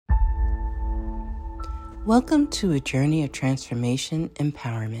Welcome to a journey of transformation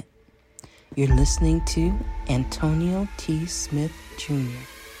empowerment. You're listening to Antonio T. Smith Jr.,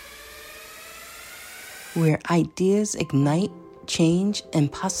 where ideas ignite, change,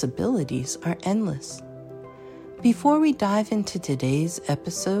 and possibilities are endless. Before we dive into today's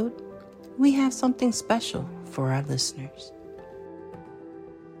episode, we have something special for our listeners.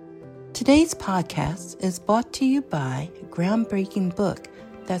 Today's podcast is brought to you by a groundbreaking book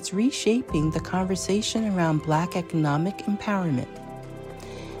that's reshaping the conversation around Black economic empowerment.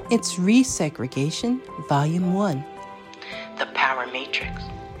 It's Resegregation, Volume 1, The Power Matrix,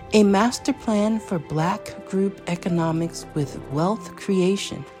 a master plan for Black group economics with wealth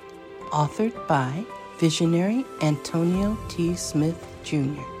creation, authored by visionary Antonio T. Smith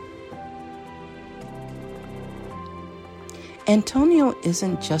Jr. Antonio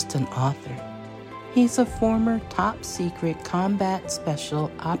isn't just an author. He's a former top-secret combat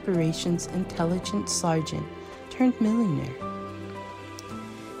special operations intelligence sergeant turned millionaire.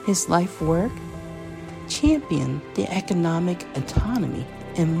 His life work championed the economic autonomy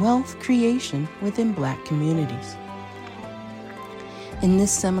and wealth creation within Black communities. In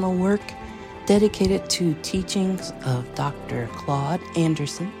this seminal work, dedicated to teachings of Dr. Claude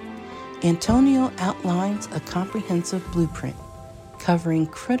Anderson, Antonio outlines a comprehensive blueprint covering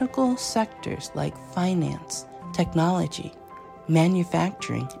critical sectors like finance, technology,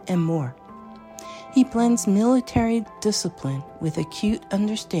 manufacturing, and more. He blends military discipline with acute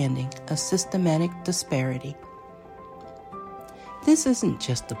understanding of systematic disparity. This isn't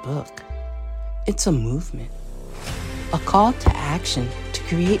just a book. It's a movement, a call to action to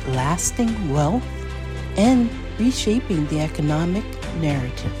create lasting wealth and reshaping the economic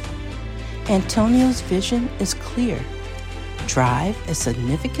narrative. Antonio's vision is clear. Drive a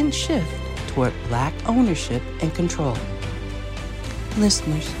significant shift toward Black ownership and control.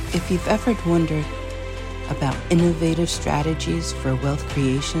 Listeners, if you've ever wondered about innovative strategies for wealth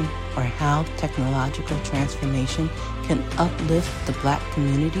creation or how technological transformation can uplift the Black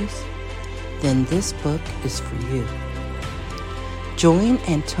communities, then this book is for you. Join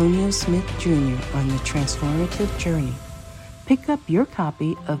Antonio Smith Jr. on the transformative journey. Pick up your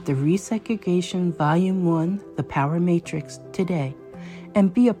copy of the Resegregation Volume 1, The Power Matrix, today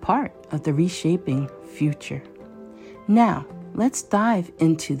and be a part of the reshaping future. Now, let's dive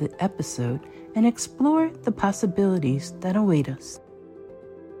into the episode and explore the possibilities that await us.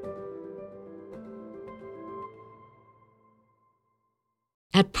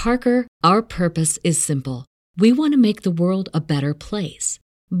 At Parker, our purpose is simple. We want to make the world a better place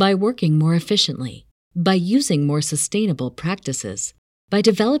by working more efficiently, by using more sustainable practices, by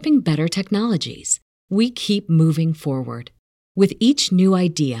developing better technologies. We keep moving forward. With each new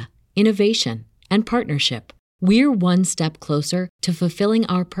idea, innovation, and partnership, we're one step closer to fulfilling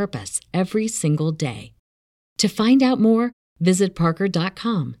our purpose every single day. To find out more, visit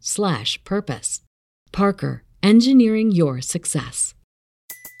parker.com/purpose. Parker, engineering your success.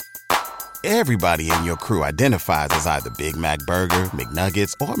 Everybody in your crew identifies as either Big Mac Burger,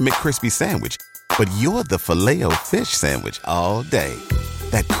 McNuggets, or McCrispy Sandwich. But you're the Filet-O-Fish Sandwich all day.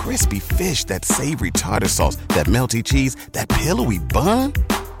 That crispy fish, that savory tartar sauce, that melty cheese, that pillowy bun.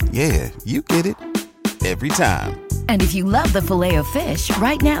 Yeah, you get it. Every time. And if you love the Filet-O-Fish,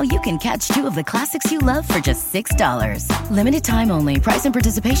 right now you can catch two of the classics you love for just $6. Limited time only. Price and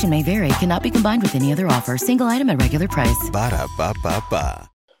participation may vary. Cannot be combined with any other offer. Single item at regular price. Ba-da-ba-ba-ba.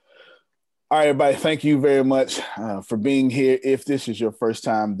 All right, everybody, thank you very much for being here. If this is your first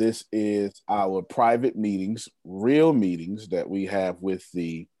time, this is our private meetings, real meetings that we have with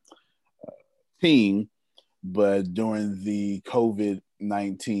the team. But during the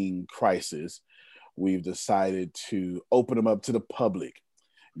COVID-19 crisis, we've decided to open them up to the public.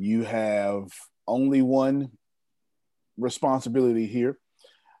 You have only one responsibility here.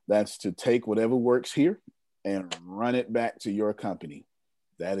 That's to take whatever works here and run it back to your company.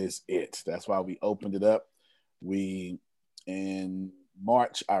 That is it. That's why we opened it up. In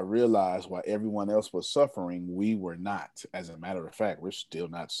March, I realized while everyone else was suffering, we were not. As a matter of fact, we're still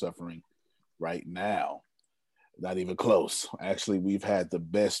not suffering right now. Not even close. Actually, we've had the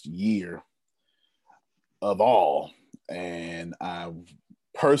best year of all. And I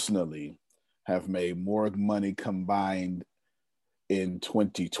personally have made more money combined in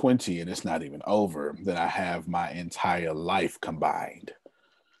 2020, and it's not even over, than I have my entire life combined.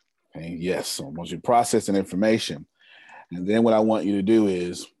 Okay, yes, so once you're processing information, and then what I want you to do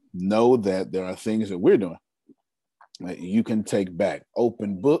is know that there are things that we're doing that you can take back.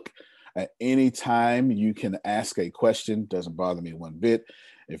 Open book. At any time, you can ask a question. Doesn't bother me one bit.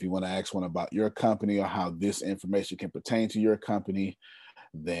 If you want to ask one about your company or how this information can pertain to your company,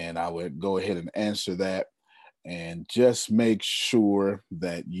 then I would go ahead and answer that. And just make sure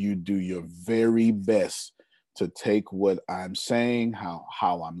that you do your very best to take what I'm saying, how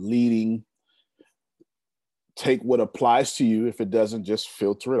I'm leading, take what applies to you. If it doesn't, just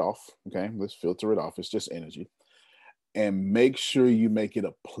filter it off. Okay, let's filter it off. It's just energy. And make sure you make it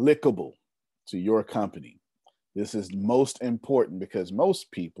applicable to your company. This is most important because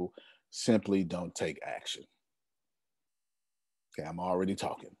most people simply don't take action. Okay, I'm already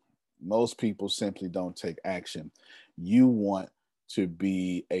talking. Most people simply don't take action. You want to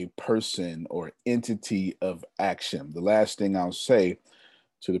be a person or entity of action. The last thing I'll say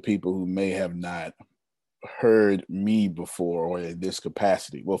to the people who may have not heard me before or in this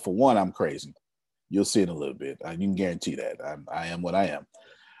capacity. Well, for one, I'm crazy. You'll see in a little bit. You can guarantee that. I am what I am.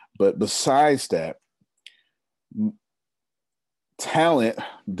 But besides that, talent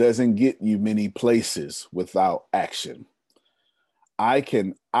doesn't get you many places without action. I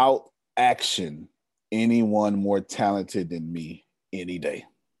can out action anyone more talented than me any day.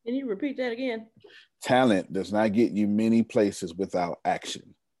 Can you repeat that again? Talent does not get you many places without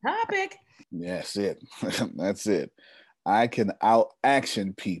action. Topic. That's it. That's it. I can out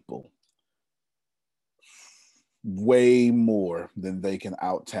action people way more than they can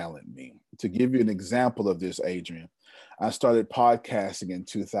out talent me. To give you an example of this, Adrian, I started podcasting in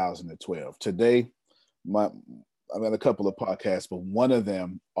 2012. Today, I've got a couple of podcasts, but one of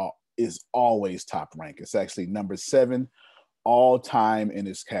them is always top rank. It's actually number 7 all time in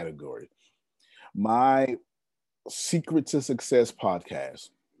its category. My Secret to Success podcast,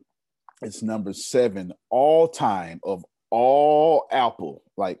 it's number 7 all time of all Apple,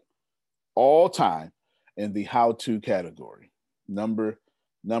 like all time in the how-to category. Number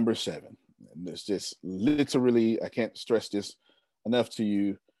 7. And it's just literally, I can't stress this enough to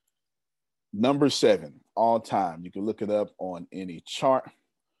you. Number 7 all time. You can look it up on any chart,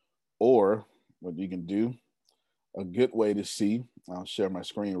 or what you can do, a good way to see, I'll share my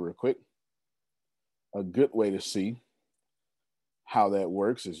screen real quick. A good way to see how that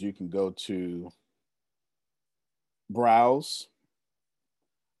works is you can go to browse,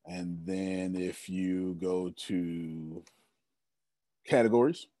 and then if you go to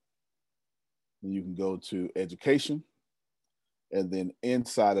categories, you can go to education, and then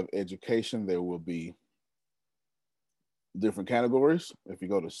inside of education there will be different categories. If you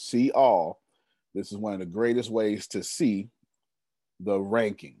go to see all, this is one of the greatest ways to see the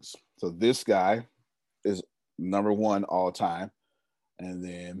rankings. So this guy is number 1 all time, and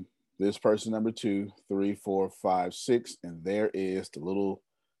then this person number 2, 3, 4, 5, 6, and there is the little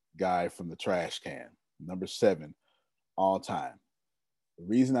guy from the trash can, number 7 all time. The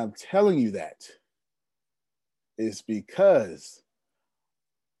reason I'm telling you that is because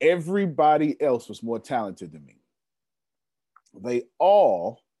everybody else was more talented than me. They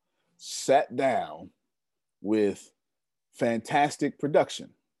all sat down with fantastic production.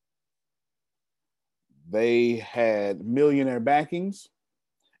 They had millionaire backings.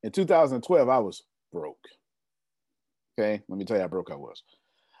 In 2012, I was broke. Okay, let me tell you how broke I was.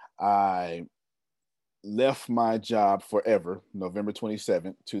 I left my job forever, November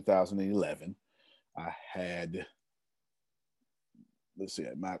 27th, 2011. I had, let's see,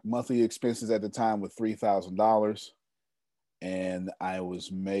 my monthly expenses at the time were $3,000. And I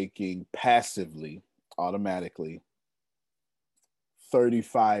was making passively, automatically,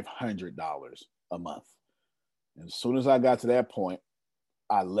 $3,500 a month. And as soon as I got to that point,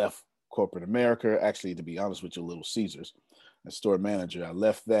 I left corporate America. Actually, to be honest with you, Little Caesars, a store manager. I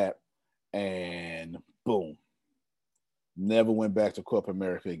left that, and boom, never went back to corporate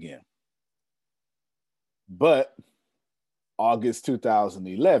America again. But August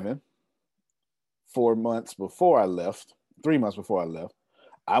 2011, 4 months before I left, 3 months before I left,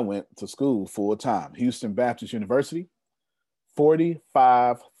 I went to school full time. Houston Baptist University,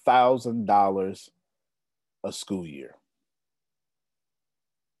 $45,000 a school year.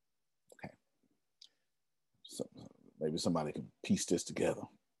 Okay. So maybe somebody can piece this together.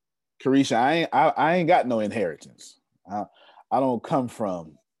 Carisha, I ain't got no inheritance. I don't come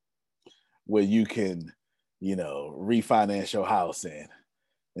from where you can, refinance your house and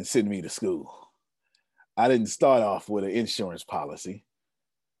send me to school. I didn't start off with an insurance policy,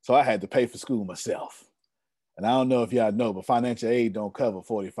 so I had to pay for school myself. And I don't know if y'all know, but financial aid don't cover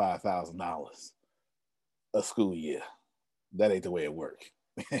 $45,000 a school year. That ain't the way it works.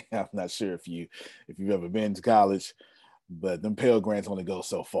 I'm not sure if you've ever been to college, but them Pell Grants only go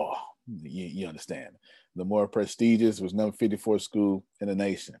so far. You understand. The more prestigious was number 54 school in the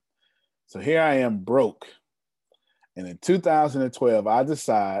nation. So here I am broke. And in 2012, I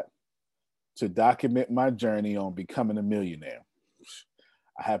decide to document my journey on becoming a millionaire.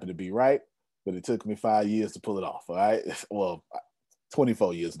 I happen to be right. but it took me 5 years to pull it off. All right. Well,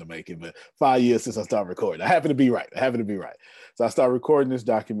 24 years in the making, but 5 years since I started recording. I happen to be right. So I started recording this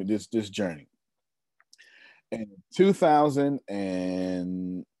document, this journey. And in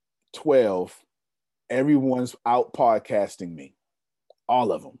 2012, everyone's out podcasting me,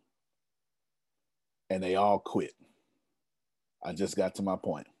 all of them. And they all quit. I just got to my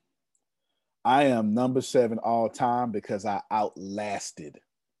point. I am number 7 all time because I outlasted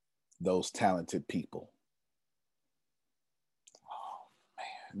those talented people. Oh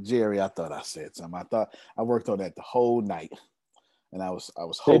man, Jerry, I thought I said something. I thought I worked on that the whole night, and I was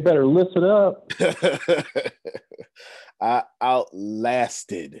hoping. They better listen up. I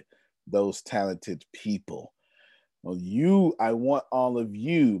outlasted those talented people. Well, I want all of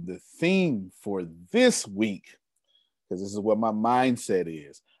you. The theme for this week, because this is what my mindset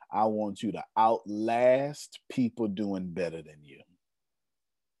is. I want you to outlast people doing better than you.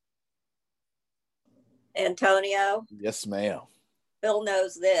 Antonio? Yes, ma'am. Phil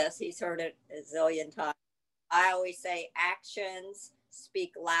knows this. He's heard it a zillion times. I always say actions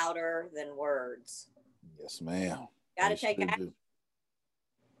speak louder than words. Yes, ma'am. Got to take action.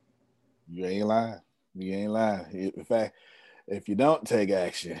 You ain't lying. In fact, if you don't take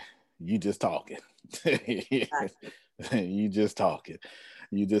action, you just talking. You just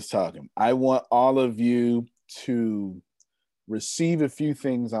talking. I want all of you to receive a few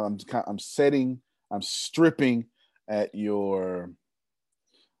things. I'm stripping at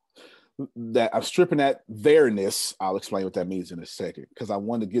theirs. I'll explain what that means in a second, because I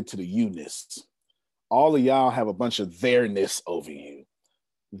want to get to the you-ness. All of y'all have a bunch of theirs over you.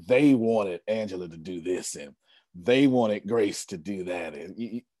 They wanted Angela to do this, and they wanted Grace to do that.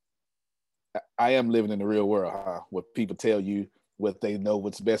 And I am living in the real world, huh? Where people tell you what they know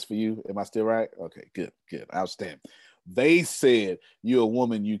what's best for you. Am I still right? Okay, good. Outstanding. They said, you're a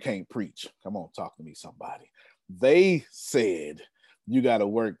woman, you can't preach. Come on, talk to me, somebody. They said, you got to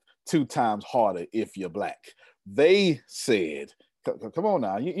work 2 times harder if you're black. They said, come on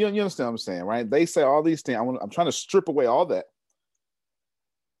now. You understand what I'm saying, right? They say all these things. I'm trying to strip away all that,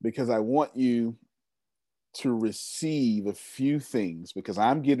 because I want you to receive a few things, because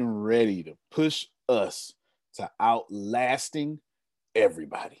I'm getting ready to push us to outlasting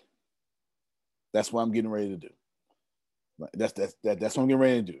everybody. That's what I'm getting ready to do. That's what I'm getting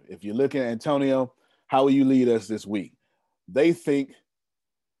ready to do. If you're looking at Antonio, how will you lead us this week? They think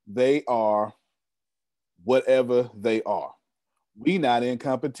they are whatever they are. We not in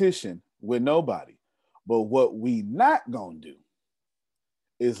competition with nobody. But what we not gonna do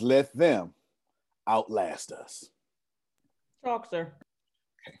is let them outlast us. Talk, sir.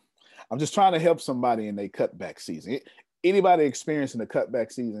 Okay. I'm just trying to help somebody in their cutback season. Anybody experiencing a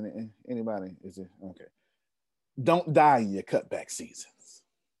cutback season? Anybody? Is it okay? Don't die in your cutback seasons.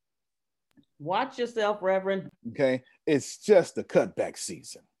 Watch yourself, Reverend. Okay, it's just a cutback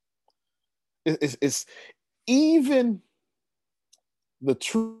season. It's even the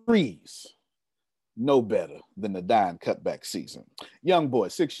trees know better than the dying cutback season. Young boy,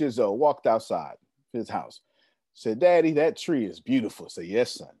 6 years old, walked outside his house, said, "Daddy, that tree is beautiful." I said,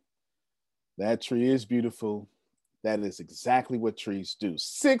 "Yes, son. That tree is beautiful. That is exactly what trees do."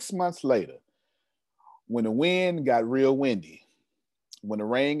 6 months later, when the wind got real windy, when the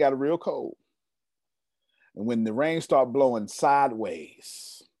rain got real cold, and when the rain started blowing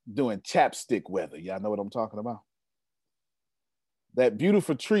sideways, doing chapstick weather, y'all know what I'm talking about? That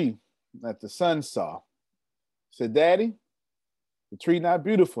beautiful tree that the son saw said, "Daddy, the tree not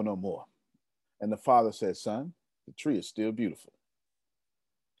beautiful no more." And the father said, "Son, the tree is still beautiful."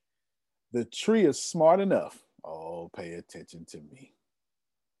 The tree is smart enough, oh, pay attention to me,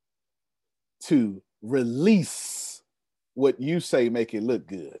 to release what you say make it look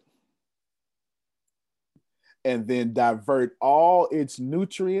good, and then divert all its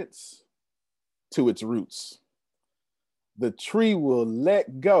nutrients to its roots. The tree will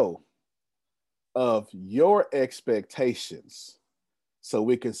let go of your expectations so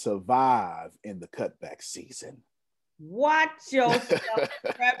we can survive in the cutback season. Watch yourself,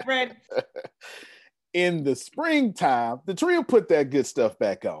 Reverend. In the springtime, the tree will put that good stuff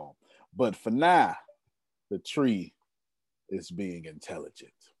back on. But for now, the tree is being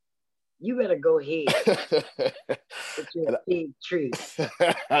intelligent. You better go ahead with your fig tree.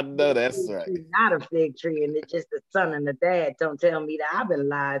 I know that's right. Tree, not a fig tree, and it's just the son and the dad. Don't tell me that I've been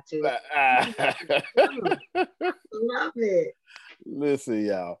lied to. Love it. Listen,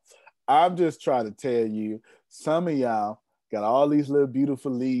 y'all. I'm just trying to tell you, some of y'all got all these little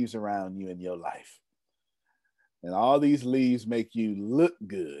beautiful leaves around you in your life. And all these leaves make you look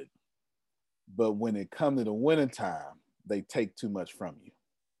good. But when it comes to the wintertime, they take too much from you.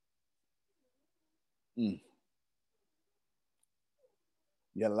 Mm.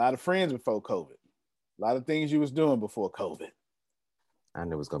 You had a lot of friends before COVID. A lot of things you was doing before COVID. I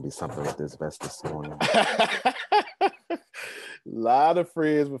knew it was going to be something with this vest this morning. A lot of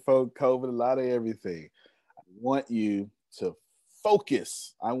friends before COVID, a lot of everything. I want you to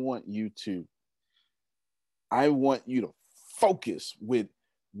focus. I want you to focus with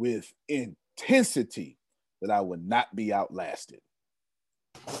intensity that I would not be outlasted.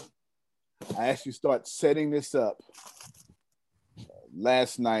 I actually start setting this up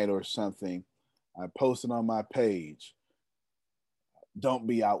last night or something. I posted on my page, don't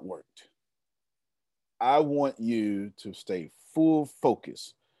be outworked. I want you to stay full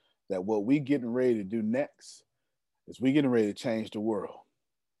focus that what we getting ready to do next is we getting ready to change the world.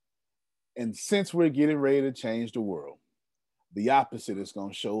 And since we're getting ready to change the world, the opposite is going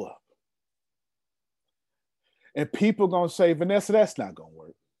to show up. And people going to say, Vanessa, that's not going to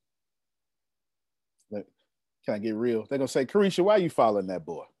work. Like, can I get real? They're going to say, Carisha, why are you following that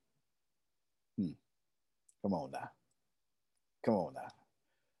boy? Come on now. Come on now.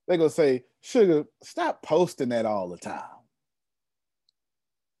 They're going to say, Sugar, stop posting that all the time.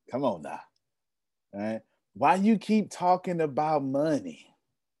 Come on now. All right? Why you keep talking about money?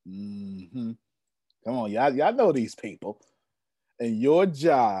 Mm-hmm. Come on, y'all know these people. And your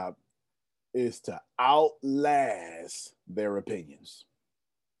job is to outlast their opinions.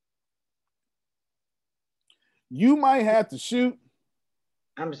 You might have to shoot.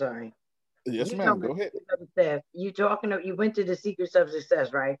 I'm sorry. Yes, ma'am. Go ahead. You went to the secrets of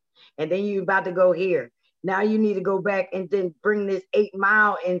success, right? And then you about to go here. Now you need to go back and then bring this 8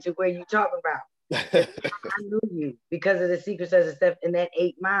 Mile into where you talking about. I knew you because of the secrets of success in that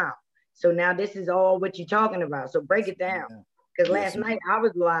 8 Mile. So now this is all what you're talking about. So break it down. Because last night I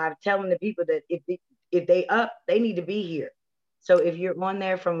was live telling the people that if they up, they need to be here. So if you're on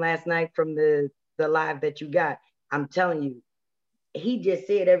there from last night from the live that you got, I'm telling you, he just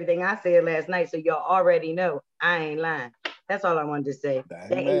said everything I said last night, so y'all already know I ain't lying. That's all I wanted to say.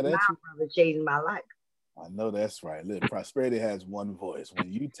 That 8 Mile brother changed my life. I know that's right. Look, prosperity has one voice.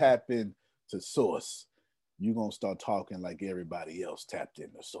 When you tap into source, you're going to start talking like everybody else tapped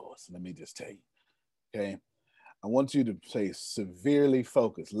into source. Let me just tell you, okay? I want you to stay severely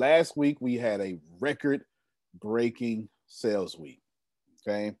focused. Last week, we had a record-breaking sales week,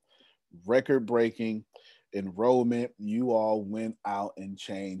 okay? Record-breaking enrollment. You all went out and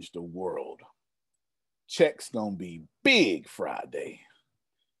changed the world. Check's gonna be big Friday.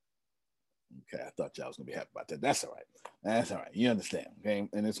 Okay, I thought y'all was gonna be happy about that. That's all right. That's all right. You understand, okay?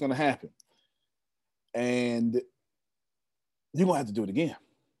 And it's gonna happen. And you're gonna have to do it again.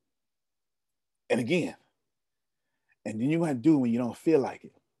 And again. And then you're gonna do it when you don't feel like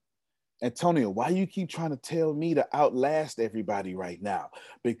it. Antonio, why you keep trying to tell me to outlast everybody right now?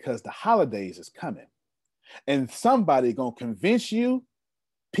 Because the holidays is coming. And somebody gonna convince you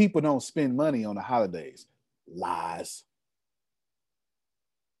people don't spend money on the holidays. Lies.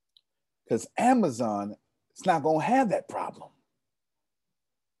 Because Amazon is not gonna have that problem.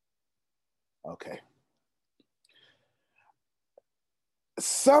 Okay.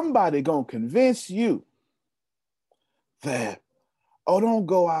 Somebody gonna convince you that, oh, don't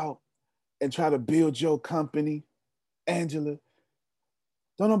go out and try to build your company, Angela.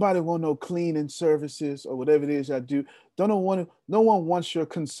 Don't nobody want no cleaning services or whatever it is I do. No one wants your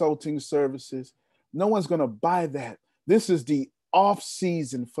consulting services. No one's going to buy that. This is the off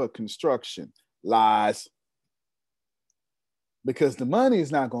season for construction. Lies. Because the money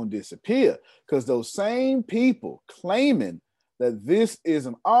is not going to disappear. Because those same people claiming that this is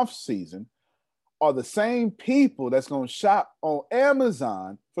an off season are the same people that's going to shop on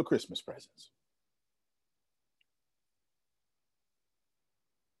Amazon for Christmas presents.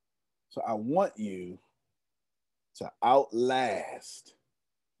 So I want you to outlast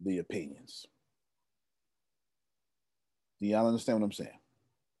the opinions. Do y'all understand what I'm saying?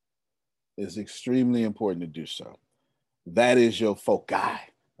 It's extremely important to do so. That is your foci.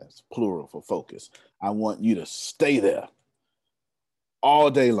 That's plural for focus. I want you to stay there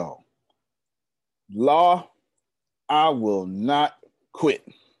all day long. Law, I will not quit.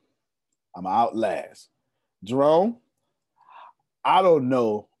 I'm outlast. Jerome, I don't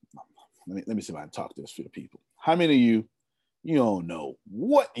know. Let me see if I can talk this for the people. How many of you don't know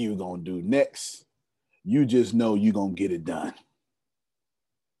what you're going to do next? You just know you're going to get it done.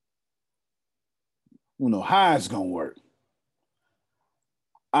 You know how it's going to work.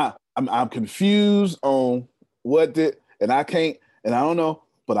 I'm confused on what did, and I don't know,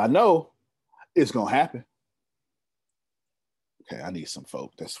 but I know it's going to happen. Okay, I need some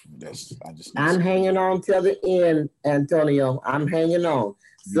folk. I just need I'm some. hanging on till the end, Antonio. I'm hanging on.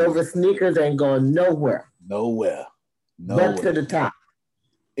 Silver sneakers ain't going nowhere. Nowhere. But to the top.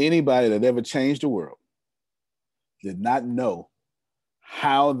 Anybody that ever changed the world did not know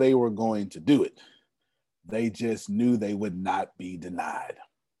how they were going to do it. They just knew they would not be denied.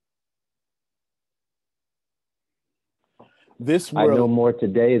 This world, I know more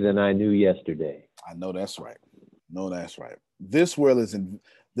today than I knew yesterday. I know that's right. This world is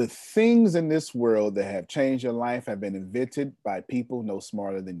the things in this world that have changed your life have been invented by people no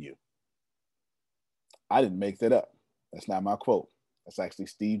smarter than you. I didn't make that up. That's not my quote. That's actually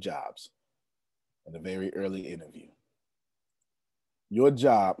Steve Jobs in a very early interview. Your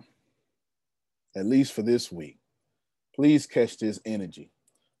job, at least for this week, please catch this energy.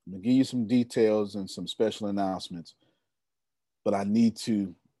 I'm gonna give you some details and some special announcements, but I need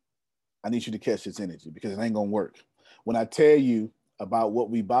you to catch this energy because it ain't gonna work. When I tell you about what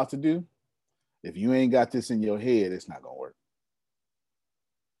we about to do, if you ain't got this in your head, it's not gonna work.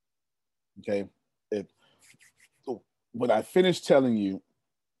 Okay? When I finish telling you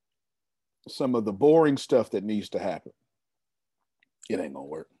some of the boring stuff that needs to happen, it ain't gonna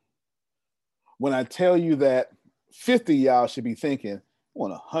work. When I tell you that 50 y'all should be thinking, I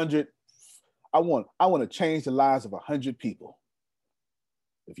want 100, I want to change the lives of 100 people.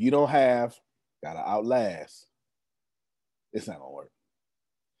 If you don't have, gotta outlast, it's not gonna work.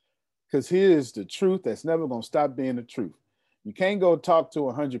 Because here's the truth that's never gonna stop being the truth. You can't go talk to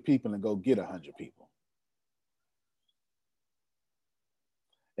 100 people and go get 100 people.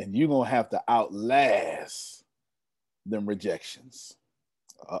 And you're gonna have to outlast them rejections.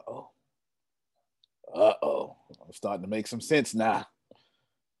 Uh-oh. I'm starting to make some sense now.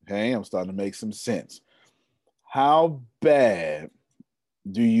 Okay, I'm starting to make some sense. How bad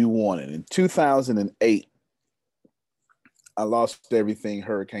do you want it? In 2008, I lost everything.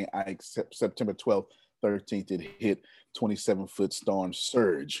 Hurricane Ike, September 12th, 13th, it hit 27-foot storm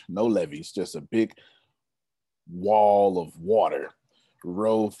surge. No levees, just a big wall of water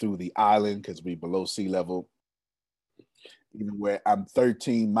rolled through the island because we below sea level. Even where I'm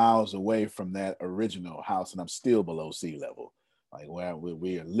 13 miles away from that original house and I'm still below sea level. Like where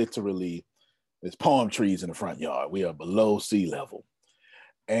we are literally, there's palm trees in the front yard. We are below sea level.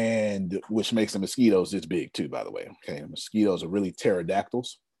 And which makes the mosquitoes this big too, by the way. Okay, mosquitoes are really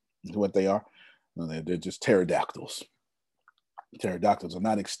pterodactyls, is what they are. They're just pterodactyls. Pterodactyls are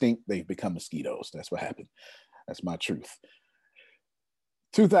not extinct, they've become mosquitoes. That's what happened. That's my truth.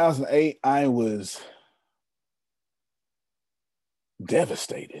 2008, I was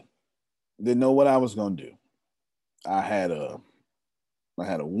devastated. Didn't know what I was going to do. I had a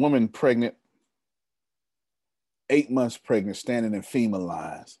woman pregnant, 8 months pregnant, standing in FEMA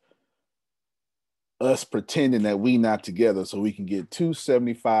lines. Us pretending that we not together so we can get two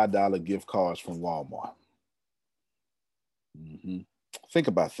 $75 gift cards from Walmart. Mm-hmm. Think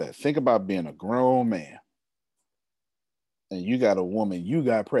about that. Think about being a grown man and you got a woman you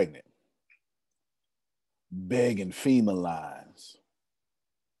got pregnant begging FEMA lines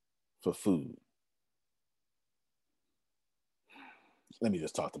for food. Let me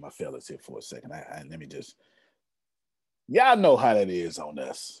just talk to my fellas here for a second. Y'all know how that is on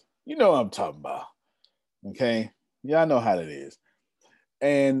us. You know what I'm talking about. Okay? Y'all know how that is.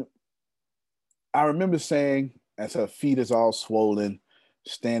 And I remember saying, as her feet is all swollen,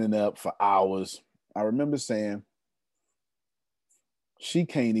 standing up for hours, I remember saying, she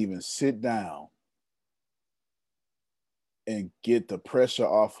can't even sit down and get the pressure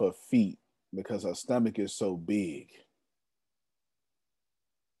off her feet because her stomach is so big.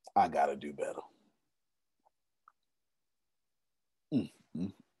 I gotta do better.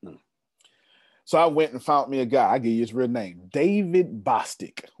 So I went and found me a guy. I give you his real name. David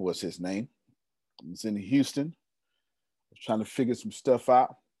Bostic was his name. He's in Houston. I was trying to figure some stuff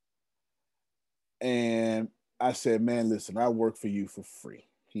out. And I said, man, listen, I work for you for free.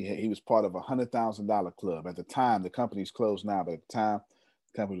 He was part of a $100,000 club. At the time, the company's closed now, but at the time,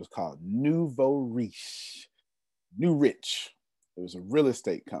 the company was called Nouveau Riche. New Rich. It was a real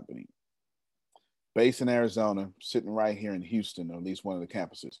estate company based in Arizona, sitting right here in Houston, or at least one of the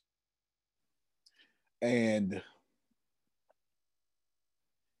campuses. And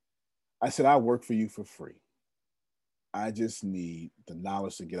I said, I work for you for free. I just need the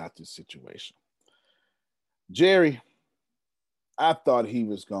knowledge to get out this situation. Jerry, I thought he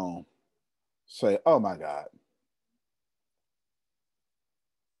was going to say, oh my God,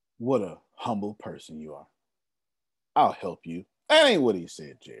 what a humble person you are. I'll help you. That ain't what he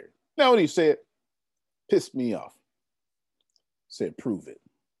said, Jerry. You know what he said? Pissed me off. Said, prove it.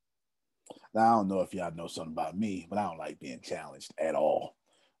 Now, I don't know if y'all know something about me, but I don't like being challenged at all.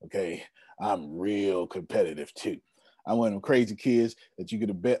 Okay. I'm real competitive too. I'm one of them crazy kids that you could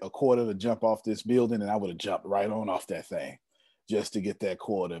have bet a quarter to jump off this building, and I would have jumped right on off that thing just to get that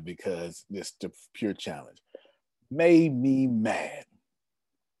quarter because it's the pure challenge. Made me mad.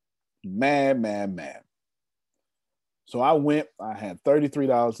 Mad. So I went, I had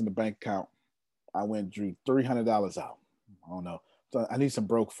 $33 in the bank account. I went, drew $300 out. I don't know. So I need some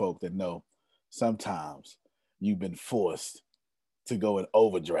broke folk that know sometimes you've been forced to go in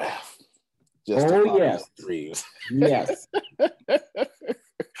overdraft just to follow your dreams. Yes.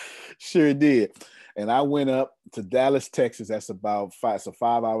 Sure did. And I went up to Dallas, Texas. That's about it's a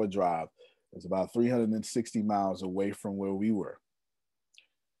 5-hour drive. It's about 360 miles away from where we were.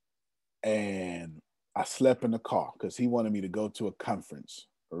 And I slept in the car because he wanted me to go to a conference,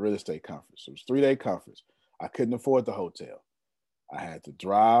 a real estate conference. It was a 3-day conference. I couldn't afford the hotel. I had to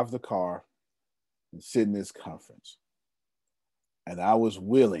drive the car and sit in this conference. And I was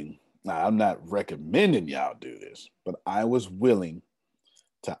willing, now I'm not recommending y'all do this, but I was willing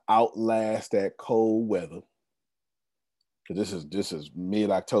to outlast that cold weather. Because this is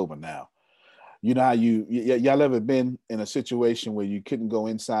mid-October now. You know how y'all ever been in a situation where you couldn't go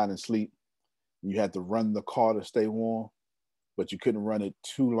inside and sleep? You had to run the car to stay warm, but you couldn't run it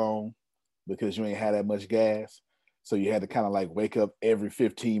too long because you ain't had that much gas. So you had to kind of like wake up every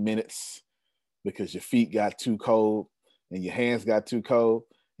 15 minutes because your feet got too cold and your hands got too cold.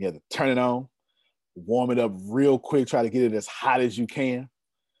 You had to turn it on, warm it up real quick, try to get it as hot as you can,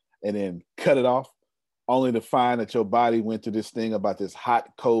 and then cut it off, only to find that your body went through this thing about this hot,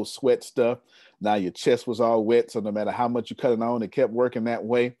 cold sweat stuff. Now your chest was all wet, so no matter how much you cut it on, it kept working that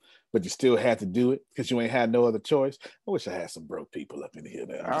way, but you still had to do it because you ain't had no other choice. I wish I had some broke people up in here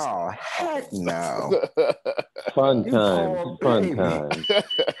now. Oh, heck no. Fun time.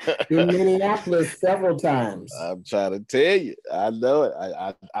 In Minneapolis several times. I'm trying to tell you. I know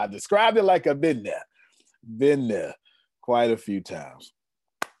it. I described it like I've been there. Been there quite a few times.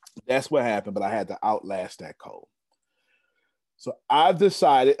 That's what happened, but I had to outlast that cold. So I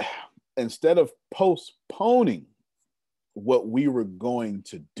decided, instead of postponing what we were going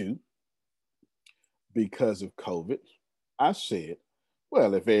to do because of COVID, I said,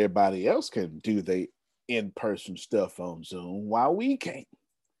 well, if everybody else can do the in-person stuff on Zoom, why we can't?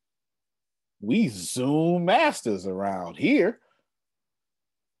 We Zoom masters around here.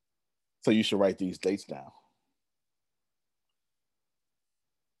 So you should write these dates down.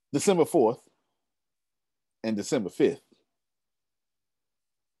 December 4th and December 5th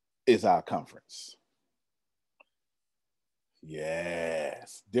is our conference.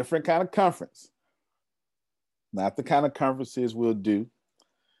 Yes, different kind of conference. Not the kind of conferences we'll do.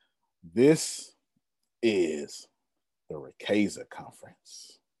 This is the Ricasa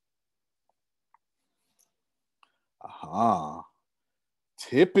conference.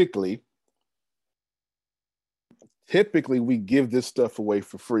 Typically, we give this stuff away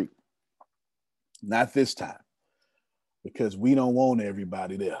for free. Not this time, because we don't want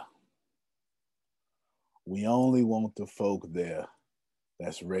everybody there. We only want the folk there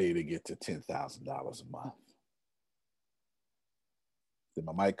that's ready to get to $10,000 a month. Did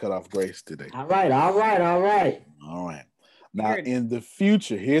my mic cut off, Grace, today? All right. All right. Now, in the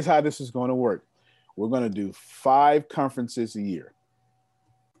future, here's how this is going to work. We're going to do 5 conferences a year.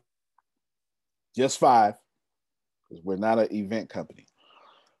 Just 5, because we're not an event company.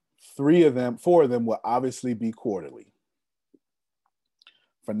 4 of them will obviously be quarterly.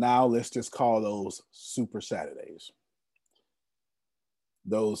 For now, let's just call those Super Saturdays.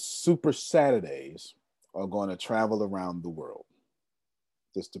 Those Super Saturdays are going to travel around the world.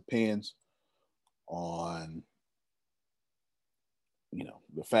 This depends on,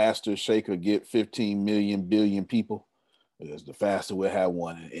 the faster Shaker get 15 million billion people, is the faster we'll have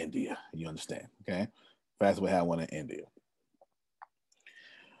one in India. You understand? Okay. Faster we'll have one in India.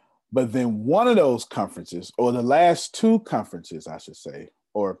 But then one of those conferences, or the last 2 conferences, I should say,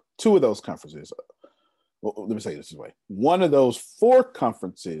 or 2 of those conferences, well, let me say it this way. One of those 4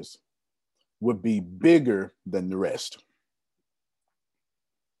 conferences would be bigger than the rest.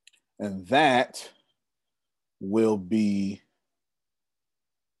 And that will be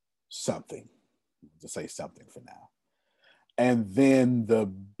something, to say something for now. And then the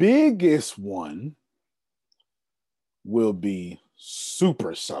biggest one will be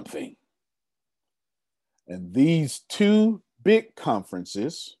super something. And these 2 big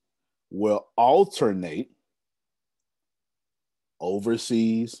conferences will alternate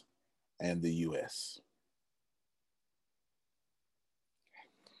overseas and the US.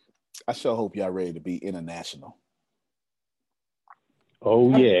 I sure hope y'all ready to be international.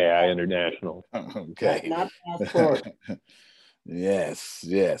 Oh yeah, international. Okay. Not passport.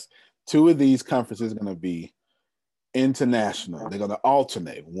 Yes. Two of these conferences are going to be international. They're going to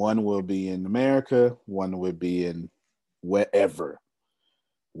alternate. One will be in America, one will be in wherever.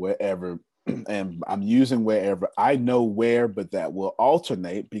 And I'm using wherever. I know where, but that will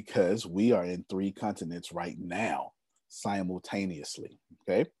alternate because we are in 3 continents right now simultaneously.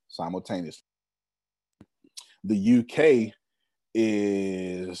 Okay, simultaneously. The UK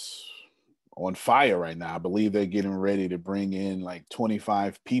is on fire right now. I believe they're getting ready to bring in like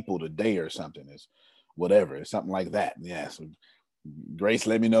 25 people today or something. It's whatever. It's something like that. Yeah. So Grace,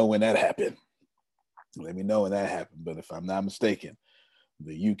 let me know when that happened. Let me know when that happened. But if I'm not mistaken,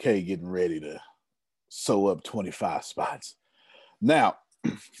 the UK getting ready to sew up 25 spots. Now,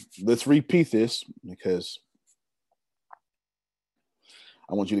 let's repeat this because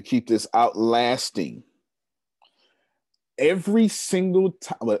I want you to keep this outlasting. Every single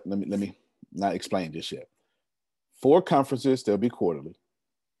time, let me not explain this yet. 4 conferences, they'll be quarterly.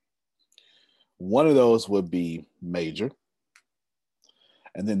 One of those would be major.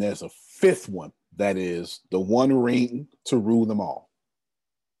 And then there's a 5th one that is the one ring to rule them all.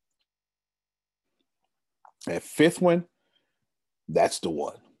 That 5th one, that's the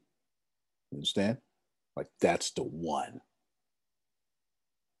one. You understand? Like that's the one.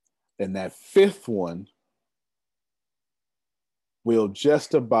 And that 5th one will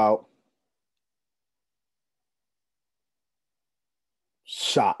just about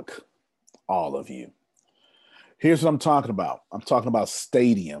shock all of you. Here's what I'm talking about. I'm talking about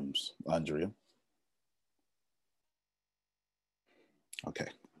stadiums, Andrea. Okay.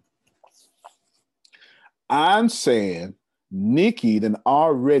 I'm saying Nikki done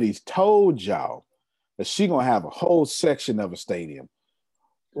already told y'all that she gonna have a whole section of a stadium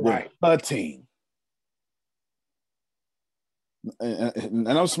with her team. And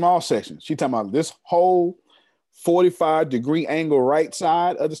those small sections. She talking about this whole 45-degree angle right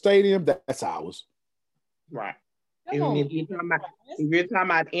side of the stadium. That's ours. Right. If you're talking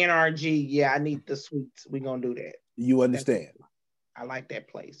about NRG, yeah, I need the suites. We're gonna do that. You understand? I like that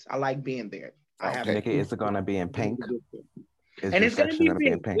place. I like being there. Nikki, is it gonna be in pink? And it's gonna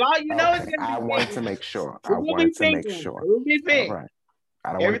be pink. Well, you know it's gonna be I pink. wanted to make sure. It will be pink. All right.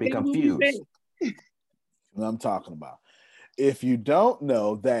 I don't want to be confused. What I'm talking about. If you don't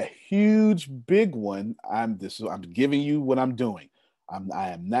know that huge big one, I'm giving you what I'm doing. I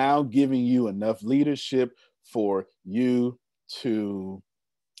am now giving you enough leadership for you to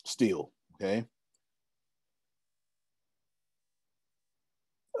steal. Okay.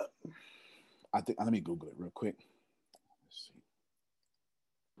 Let me Google it real quick. Let's see.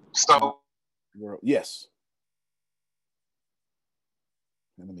 So, yes.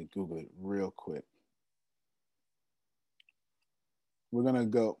 And let me Google it real quick. We're gonna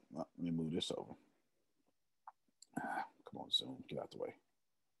go. Let me move this over. Come on, Zoom, get out the way.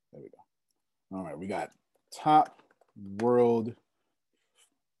 There we go. All right, we got top world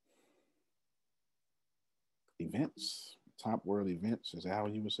events. Top world events. Is that how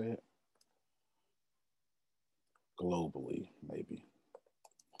you would say it? Globally, maybe.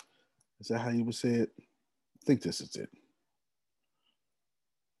 Is that how you would say it? I think this is it.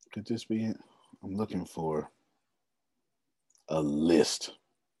 Could this be it? I'm looking for a list.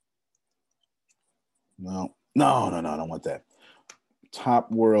 No, I don't want that.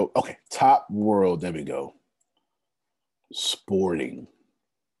 Top world. Okay, top world. There we go. Sporting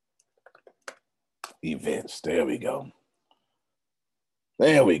events. There we go.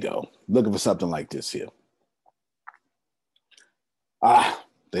 There we go. Looking for something like this here.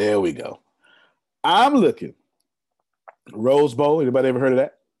 There we go. I'm looking. Rose Bowl. Anybody ever heard of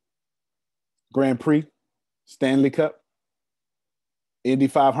that? Grand Prix, Stanley Cup, Indy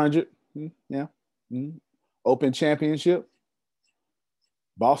 500. Yeah. Open Championship,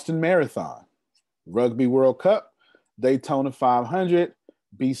 Boston Marathon, Rugby World Cup, Daytona 500,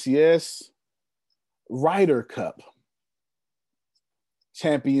 BCS, Ryder Cup,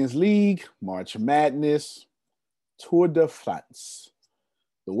 Champions League, March Madness, Tour de France,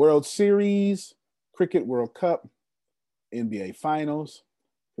 the World Series, Cricket World Cup, NBA Finals,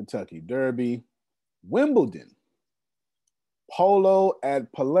 Kentucky Derby, Wimbledon, Polo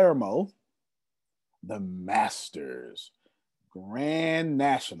at Palermo, the Masters, Grand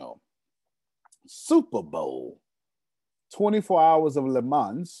National, Super Bowl, 24 Hours of Le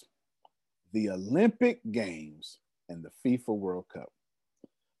Mans, the Olympic Games, and the FIFA World Cup.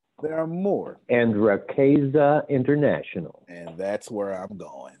 There are more. And Rakeza International. And that's where I'm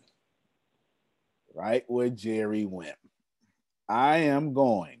going. Right where Jerry went. I am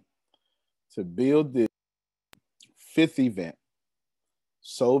going to build this 5th event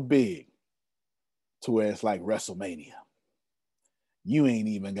so big to where it's like WrestleMania. You ain't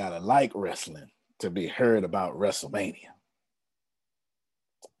even gotta like wrestling to be heard about WrestleMania.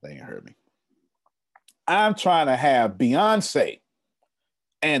 They ain't heard me. I'm trying to have Beyonce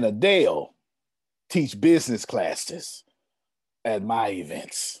and Adele teach business classes at my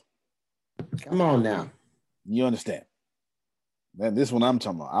events. Come on now. You understand? Man, this is what I'm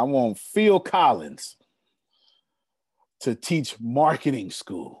talking about. I want Phil Collins to teach marketing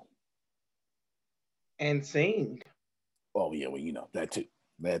school. And sing. Oh, yeah, well, you know, that too.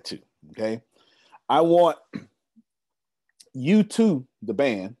 That too. Okay. I want U2, the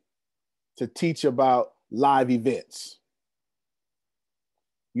band, to teach about live events.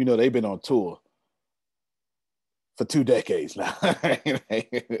 You know, they've been on tour for 2 decades now.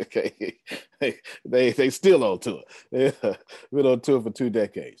 Okay. They still on tour. They've been on tour for 2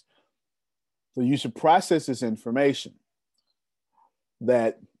 decades. So you should process this information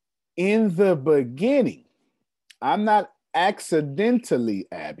that in the beginning, I'm not accidentally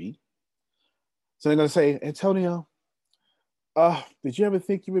Abby. So they're going to say, Antonio, did you ever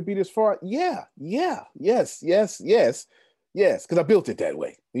think you would be this far? Yeah, yes. Because I built it that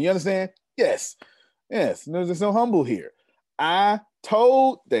way. You understand? Yes. There's no humble here. I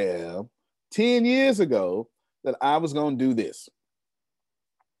told them 10 years ago that I was going to do this.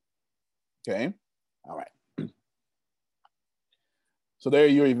 Okay. All right. So there are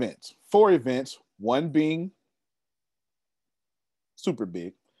your events. 4 events, one being super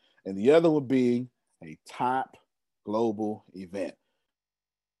big, and the other one being a top global event.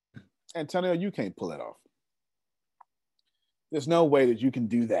 Antonio, you can't pull that off. There's no way that you can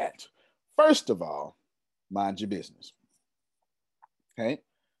do that. First of all, mind your business. Okay.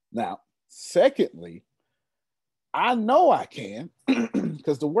 Now, secondly, I know I can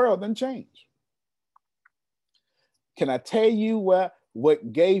because the world done changed. Can I tell you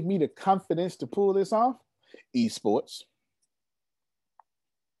what gave me the confidence to pull this off? Esports.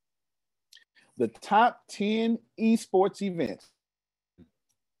 The top 10 esports events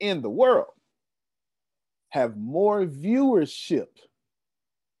in the world have more viewership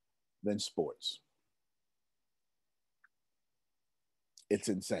than sports. It's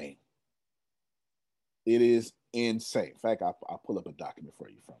insane. It is insane. In fact, I'll pull up a document for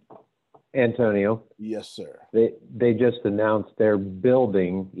you from. Antonio. Yes, sir. They just announced they're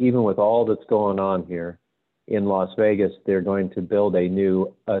building, even with all that's going on here in Las Vegas, they're going to build a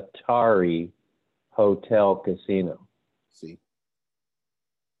new Atari hotel casino. See?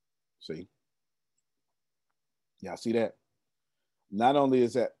 Y'all see that? Not only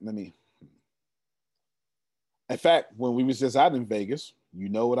is that, in fact, when we was just out in Vegas, you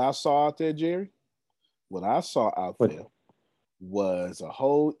know what I saw out there, Jerry? What I saw out there was a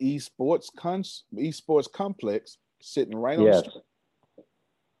whole esports complex sitting right on the street.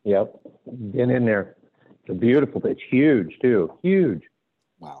 Yep. Been in there. It's beautiful. It's huge too. Huge.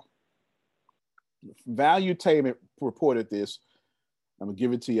 Wow. Valuetainment reported this. I'm gonna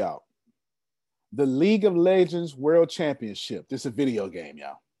give it to y'all. The League of Legends World Championship. This is a video game,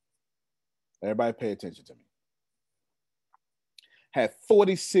 y'all. Everybody pay attention to me. Had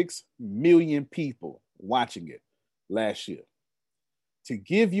 46 million people watching it last year. To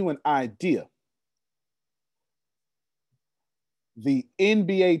give you an idea, the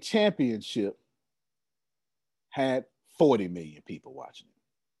NBA championship had 40 million people watching it.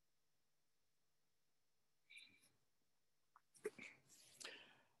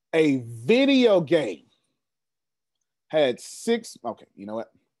 A video game had okay, you know what?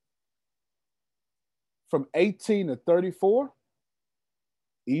 From 18 to 34,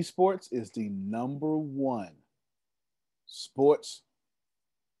 esports is the #1 sports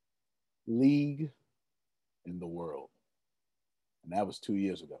league in the world. And that was 2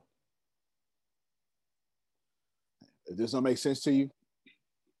 years ago. If this don't make sense to you,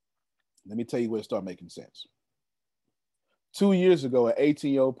 let me tell you where it started making sense. 2 years ago, an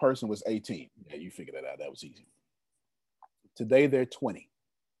 18-year-old person was 18. Yeah, you figured that out. That was easy. Today, they're 20.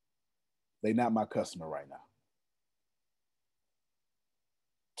 They're not my customer right now.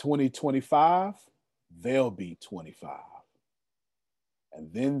 2025, they'll be 25.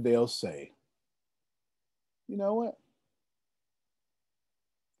 And then they'll say, you know what?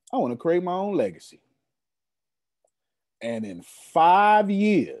 I want to create my own legacy. And in 5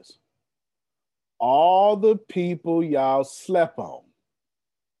 years, all the people y'all slept on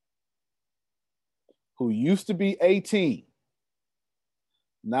who used to be 18,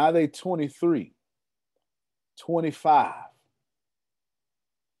 now they 23, 25.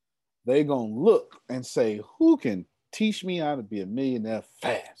 They're going to look and say, who can teach me how to be a millionaire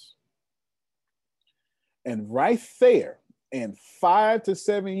fast? And right there In 5 to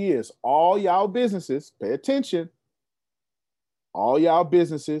 7 years, all y'all businesses, pay attention, all y'all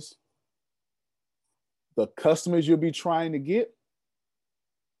businesses, the customers you'll be trying to get,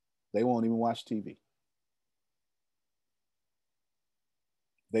 they won't even watch TV.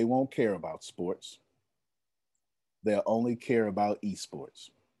 They won't care about sports. They'll only care about esports.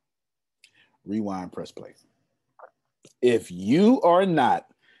 Rewind, press play. If you are not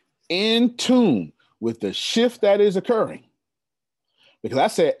in tune with the shift that is occurring, because I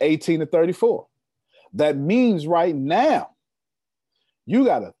said 18 to 34, that means right now, you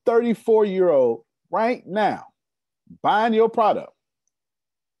got a 34-year-old right now buying your product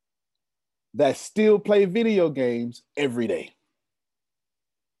that still play video games every day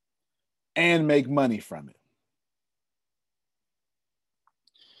and make money from it.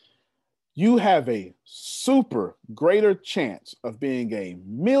 You have a super greater chance of being a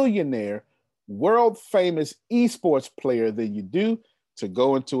millionaire, world famous esports player than you do to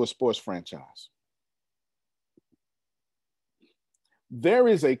go into a sports franchise. There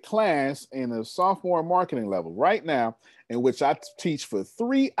is a class in a sophomore marketing level right now in which I teach for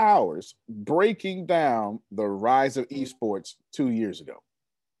 3 hours breaking down the rise of esports 2 years ago.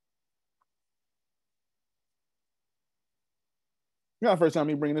 Not the first time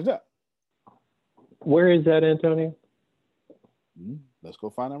me bringing this up. Where is that, Antonio? Let's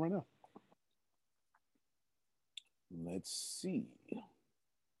go find out right now. Let's see.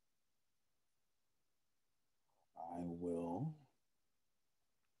 I will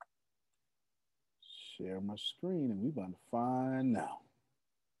share my screen and we're about to find now.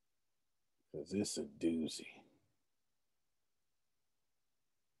 Because it's a doozy.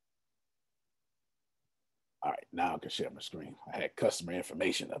 All right, now I can share my screen. I had customer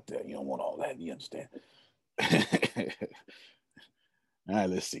information up there. You don't want all that, you understand? All right,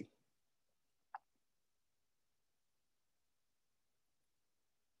 let's see.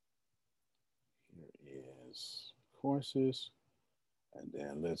 Here is courses. And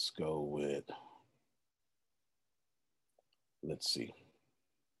then let's go with, let's see.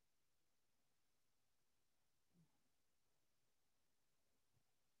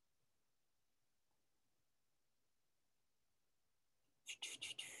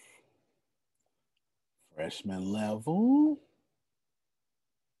 Freshman level.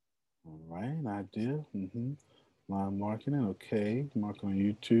 All right, idea. Live marketing, okay. Mark on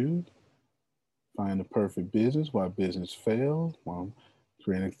YouTube. Find the perfect business, why business failed.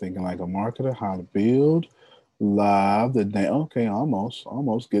 Creating thinking like a marketer, how to build. Live the day. Okay,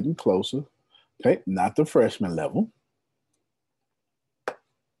 almost getting closer. Okay, not the freshman level.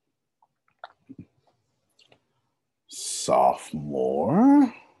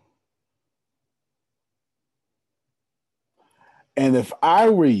 Sophomore. And if I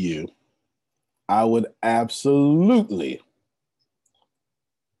were you, I would absolutely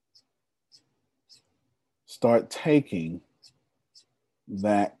start taking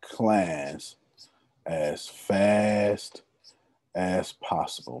that class as fast as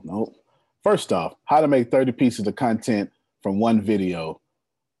possible. Nope. First off, how to make 30 pieces of content from one video,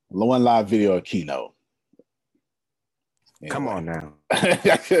 one live video or keynote. Anyway. Come on now. I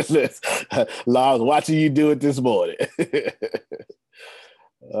was watching you do it this morning.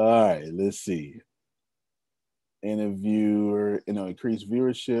 All right, let's see. Interviewer, increase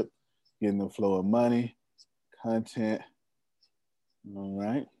viewership, getting the flow of money, content. All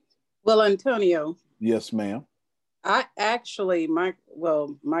right. Well, Antonio. Yes, ma'am. I actually, my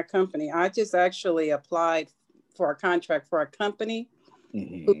company, I just actually applied for a contract for a company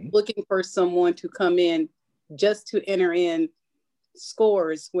who's looking for someone to come in just to enter in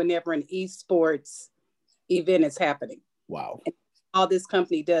scores whenever an esports event is happening. Wow. And all this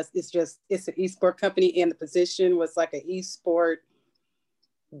company does is it's an esport company, and the position was like an esport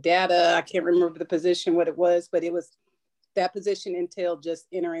data. I can't remember the position, what it was, but it was that position entailed just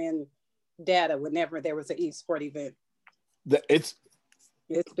entering data whenever there was an esport event. It's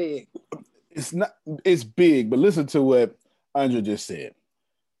big. It's big, but listen to what Andrea just said.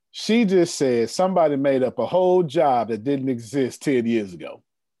 She just said somebody made up a whole job that didn't exist 10 years ago.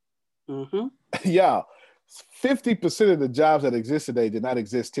 Yeah, 50% of the jobs that exist today did not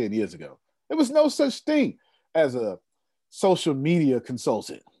exist 10 years ago. There was no such thing as a social media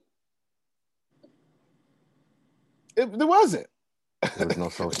consultant. There wasn't. There was no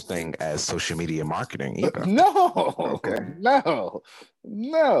such thing as social media marketing either. No. Okay.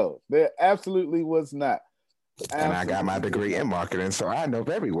 No, there absolutely was not. And I got my degree in marketing, so I know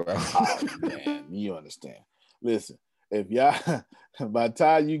very well. Oh, man, you understand. Listen, if y'all, by the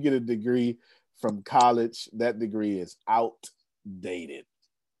time you get a degree from college, that degree is outdated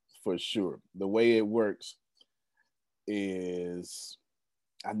for sure. The way it works, is,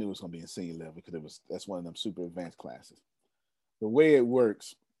 I knew it was going to be in senior level because that's one of them super advanced classes. The way it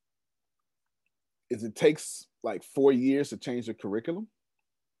works is it takes like 4 years to change the curriculum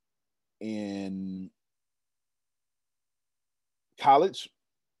in college.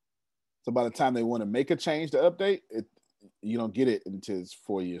 So by the time they want to make a change to update it, you don't get it until it's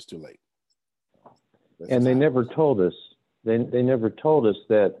 4 years too late. And they never told us. They never told us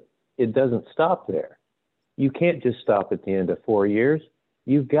that it doesn't stop there. You can't just stop at the end of 4 years.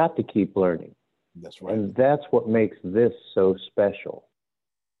 You've got to keep learning. That's right. And that's what makes this so special.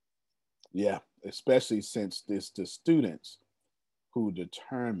 Yeah, especially since it's the students who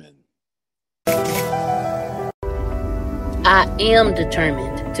determine. I am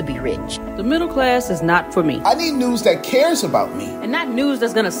determined to be rich. The middle class is not for me. I need news that cares about me. And not news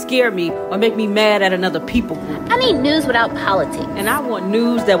that's gonna scare me or make me mad at another people group. I need news without politics. And I want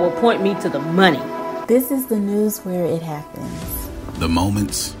news that will point me to the money. This is the news where it happens. The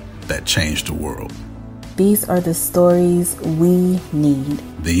moments that change the world. These are the stories we need.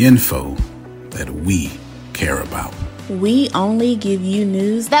 The info that we care about. We only give you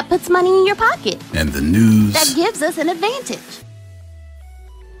news that puts money in your pocket. And the news that gives us an advantage.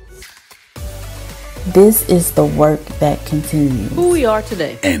 This is the work that continues. Who we are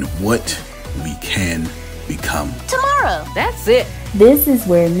today. And what we can become tomorrow. That's it. This is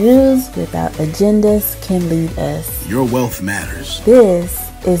where news without agendas can lead us. Your wealth matters. This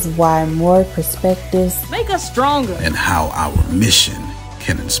is why more perspectives make us stronger. And how our mission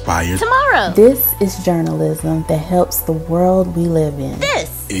can inspire tomorrow. This is journalism that helps the world we live in.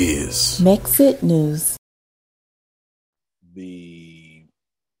 This is Mexit News. The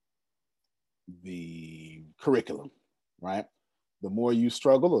curriculum, right? The more you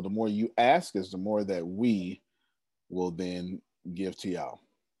struggle or the more you ask is the more that we will then give to y'all.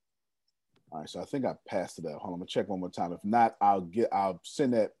 All right, so I think I passed it up. Hold on, I'm gonna check one more time. If not, I'll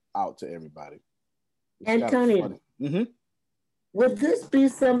send that out to everybody. Antonio, would this be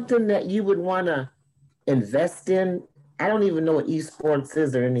something that you would want to invest in? I don't even know what esports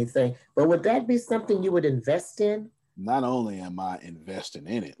is or anything, but would that be something you would invest in? Not only am I investing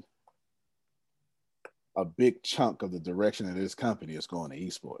in it, a big chunk of the direction of this company is going to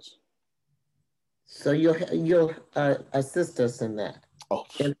esports. So you'll assist us in that. Oh,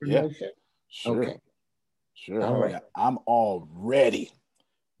 information? Yeah. Sure. Okay. Sure. All right. Yeah, I'm already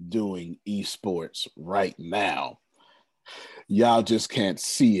doing esports right now. Y'all just can't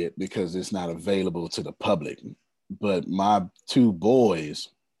see it because it's not available to the public. But my two boys,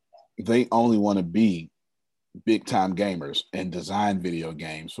 they only want to be big time gamers and design video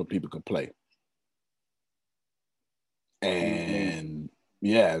games so people can play. And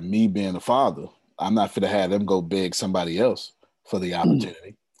yeah, me being a father, I'm not fit to have them go beg somebody else for the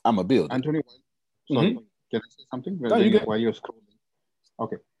opportunity. I'm a builder. Anthony, sorry, can I say something while you're scrolling?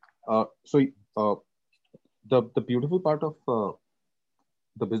 Okay. The beautiful part of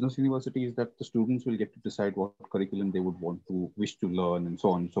the business university is that the students will get to decide what curriculum they would wish to learn and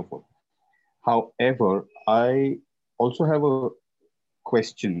so on and so forth. However, I also have a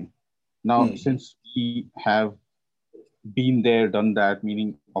question. Now, since we have been there, done that,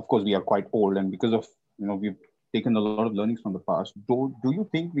 meaning, of course, we are quite old, and because of, we've taken a lot of learnings from the past. Do you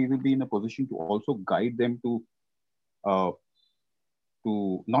think we will be in a position to also guide them to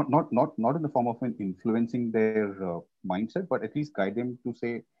not in the form of influencing their mindset, but at least guide them to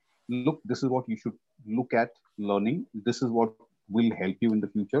say, look, this is what you should look at learning. This is what will help you in the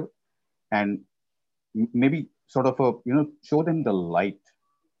future, and maybe sort of show them the light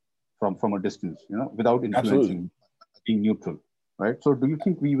from a distance, without influencing. Absolutely. Being neutral, right? So do you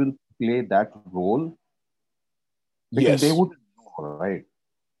think we will play that role? Because they wouldn't know, right?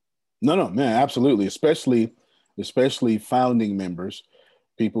 No, man, absolutely. Especially founding members,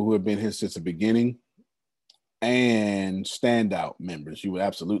 people who have been here since the beginning, and standout members. You would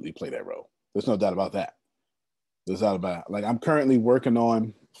absolutely play that role. There's no doubt about that. There's no doubt about it. Like, I'm currently working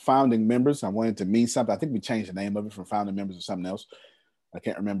on founding members. I wanted to mean something. I think we changed the name of it from founding members to something else. I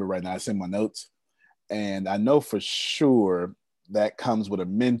can't remember right now. It's in my notes. And I know for sure that comes with a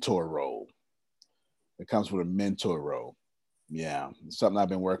mentor role. It comes with a mentor role. Yeah. It's something I've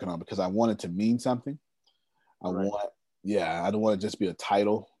been working on because I want it to mean something. I don't want it just be a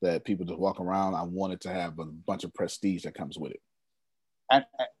title that people just walk around. I want it to have a bunch of prestige that comes with it.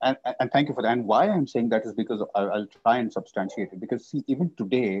 And thank you for that. And why I'm saying that is because I'll try and substantiate it. Because see, even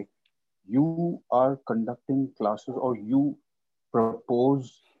today, you are conducting classes or you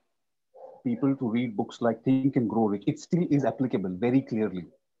propose people to read books like Think and Grow Rich. It still is applicable very clearly.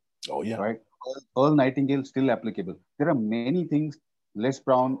 Oh, yeah. Right? Earl Nightingale still applicable. There are many things. Les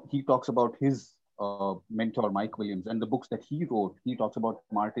Brown, he talks about his mentor Mike Williams and the books that he wrote. He talks about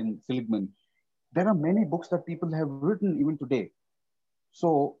Martin Seligman. There are many books that people have written even today.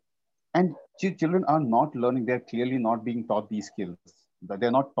 So, and children are not learning. They're clearly not being taught these skills.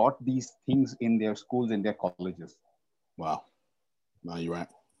 They're not taught these things in their schools, in their colleges. Wow. No, you're right.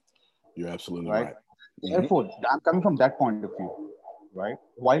 You're absolutely right. right. Therefore, I'm coming from that point of view, right?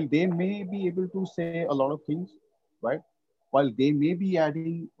 While they may be able to say a lot of things, right? While they may be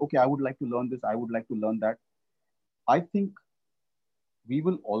adding, okay, I would like to learn this, I would like to learn that. I think we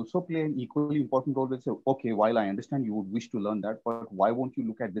will also play an equally important role with say, okay, while I understand you would wish to learn that, but why won't you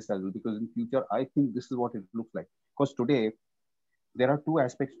look at this as well? Because in future, I think this is what it looks like. Because today, there are two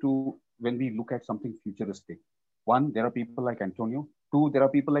aspects to when we look at something futuristic. One, there are people like Antonio. Two, there are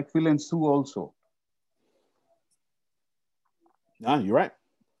people like Phil and Sue also. No, you're right.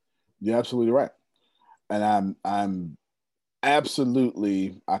 You're absolutely right. And I'm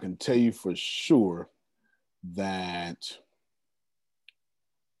absolutely, I can tell you for sure that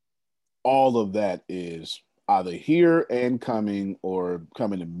all of that is either here and coming or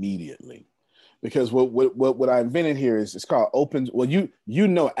coming immediately. Because what I invented here is it's called open. Well, you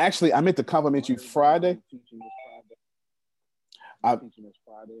know, actually, I meant to compliment you Friday. Oh,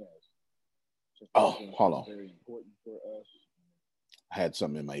 hold on. I had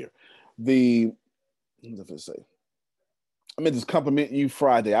something in my ear. What did I say? I meant to compliment you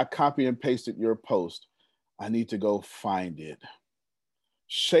Friday. I copy and pasted your post. I need to go find it.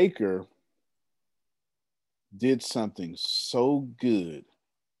 Shaker did something so good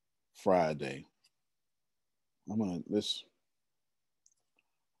Friday.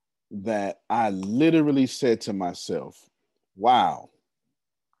 That I literally said to myself, wow,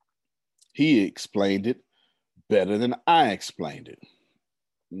 he explained it better than I explained it.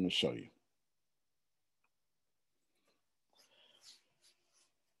 Let me show you.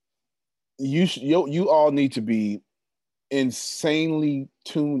 You all need to be insanely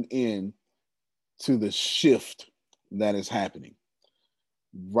tuned in to the shift that is happening.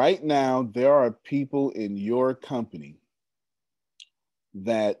 Right now, there are people in your company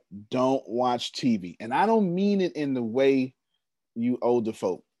that don't watch TV. And I don't mean it in the way you older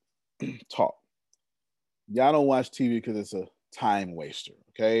folk talk. Y'all don't watch TV because it's a time waster,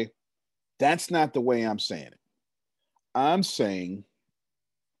 okay? That's not the way I'm saying it. I'm saying,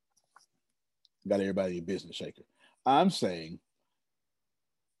 got everybody in business, Shaker. I'm saying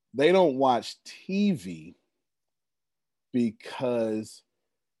they don't watch TV because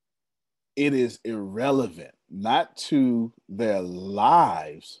it is irrelevant, not to their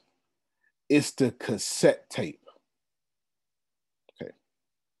lives. It's the cassette tape. Okay,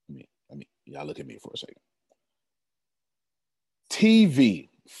 y'all look at me for a second. TV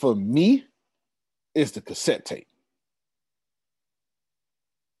for me is the cassette tape.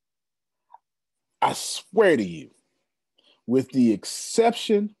 I swear to you, with the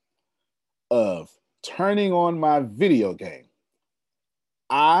exception of turning on my video game,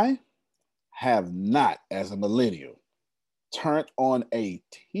 I have not, as a millennial, turned on a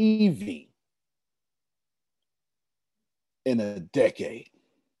TV in a decade.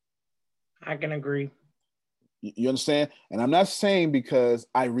 I can agree. You understand? And I'm not saying because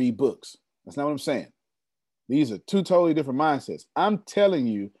I read books. That's not what I'm saying. These are two totally different mindsets. I'm telling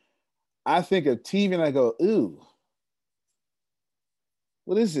you, I think of TV and I go, ooh,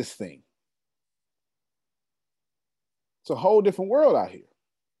 what is this thing? It's a whole different world out here.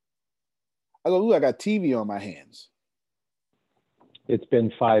 I go, ooh, I got TV on my hands. It's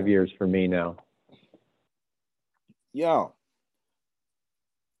been 5 years for me now. Yo,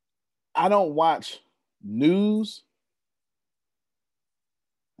 I don't watch news,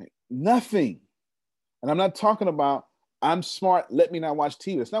 nothing. And I'm not talking about I'm smart, let me not watch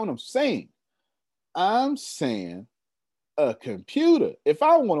TV. That's not what I'm saying. I'm saying a computer. If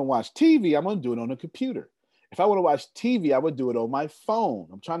I want to watch TV, I'm going to do it on a computer. If I want to watch TV, I would do it on my phone.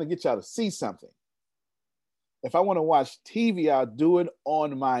 I'm trying to get y'all to see something. If I want to watch TV, I'll do it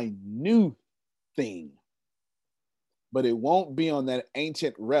on my new thing. But it won't be on that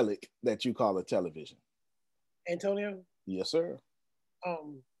ancient relic that you call a television. Antonio? Yes, sir.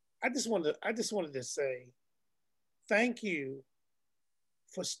 I just wanted to say thank you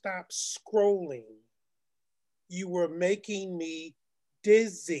for stop scrolling. You were making me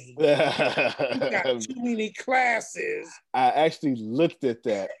dizzy. You got too many classes. I actually looked at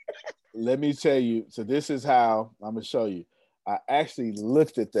that. Let me tell you. So this is how I'm gonna show you. I actually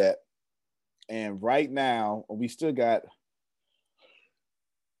looked at that, and right now we still got,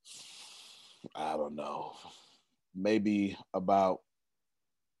 I don't know, maybe about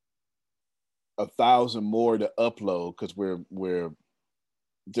 1,000 more to upload because we're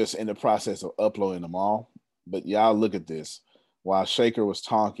just in the process of uploading them all. But y'all look at this. While Shaker was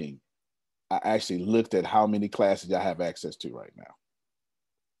talking, I actually looked at how many classes y'all have access to right now.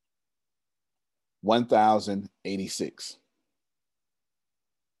 1,086.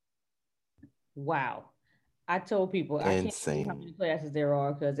 Wow. I told people I can't tell you how many classes there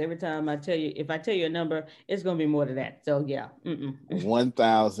are because every time I tell you, if I tell you a number, it's going to be more than that. So yeah.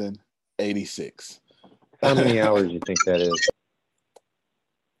 1,086. How many hours do you think that is?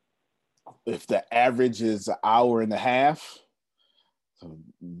 If the average is an hour and a half, so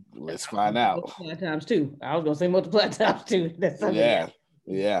let's find out. Multiply times 2. I was going to say multiply times 2. That's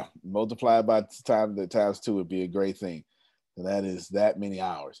yeah. Multiply by times 2 would be a great thing. So that is that many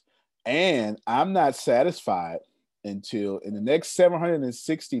hours. And I'm not satisfied until in the next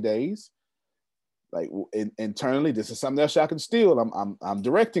 760 days. Like internally, this is something else y'all can steal. I'm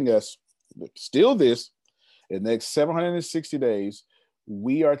directing us. Steal this. In the next 760 days,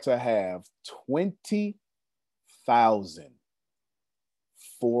 we are to have 20,000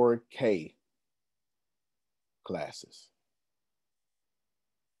 4K classes.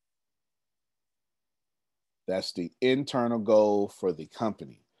 That's the internal goal for the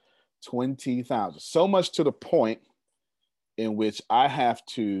company. 20,000. So much to the point in which I have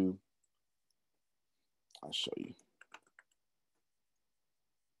to, I'll show you.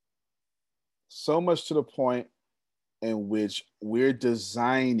 So much to the point in which we're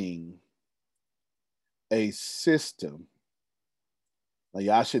designing a system. Now,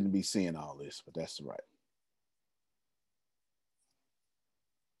 y'all shouldn't be seeing all this, but that's right.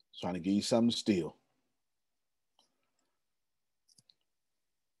 Trying to give you something to steal.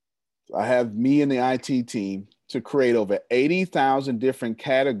 I have me and the IT team to create over 80,000 different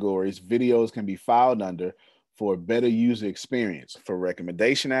categories videos can be filed under for a better user experience, for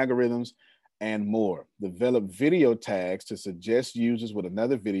recommendation algorithms, and more. Develop video tags to suggest users with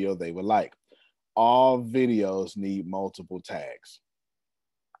another video they would like. All videos need multiple tags.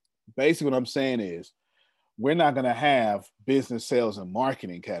 Basically, what I'm saying is we're not going to have business, sales, and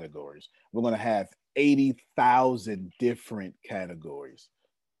marketing categories. We're going to have 80,000 different categories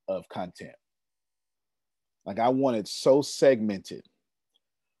of content. Like I want it so segmented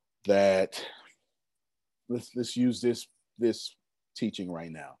that let's use this teaching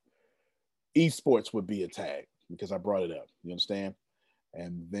right now. Esports would be a tag because I brought it up. You understand?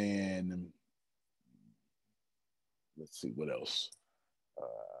 And then let's see what else.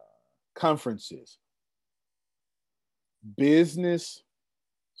 Conferences, business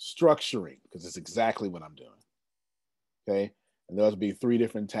structuring, because it's exactly what I'm doing. Okay. And there'll be 3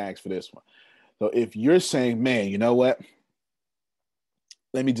 different tags for this one. So if you're saying, man, you know what?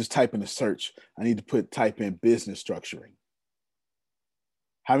 Let me just type in a search. I need to type in business structuring.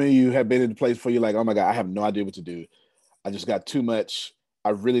 How many of you have been in a place where you're like, oh my God, I have no idea what to do. I just got too much.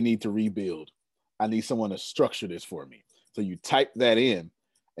 I really need to rebuild. I need someone to structure this for me. So you type that in,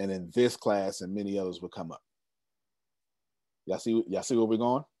 and then this class and many others will come up. Y'all see where we're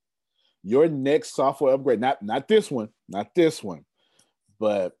going? Your next software upgrade, not this one,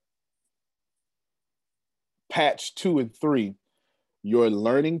 but patch 2 and 3, your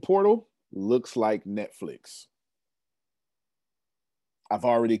learning portal looks like Netflix. I've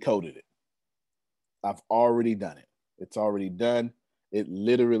already coded it. I've already done it. It's already done. It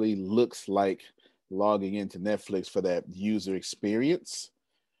literally looks like logging into Netflix for that user experience.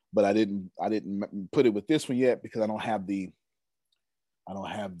 But I didn't put it with this one yet because I don't have the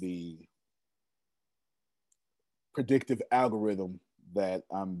predictive algorithm that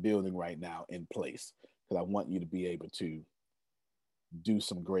I'm building right now in place, because I want you to be able to do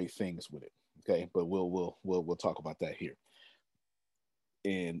some great things with it. Okay, but we'll talk about that here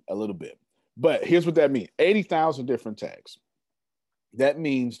in a little bit. But here's what that means: 80,000 different tags. That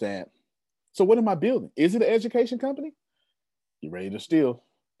means that. So what am I building? Is it an education company? You ready to steal?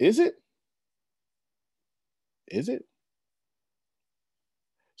 Is it? Is it?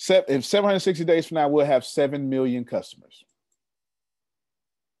 In 760 days from now, we'll have 7 million customers.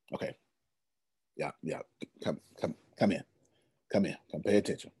 Okay. Yeah. Come in. Come pay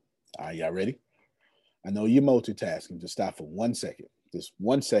attention. All right, y'all ready? I know you're multitasking. Just stop for 1 second. Just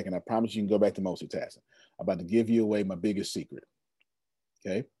 1 second. I promise you can go back to multitasking. I'm about to give you away my biggest secret.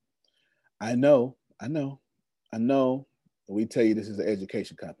 Okay. I know. We tell you this is an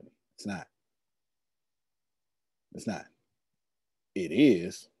education company. It's not. It's not. It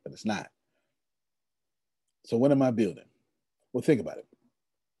is, but it's not. So what am I building? Well, think about it.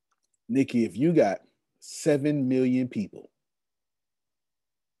 Nikki, if you got 7 million people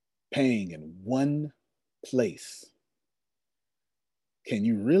paying in one place, can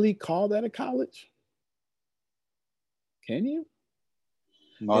you really call that a college? Can you?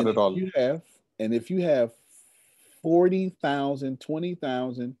 Not at all. If you have 40,000,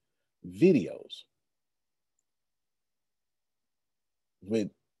 20,000 videos with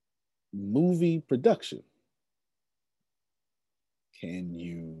movie production, can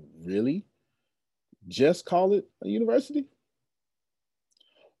you really just call it a university?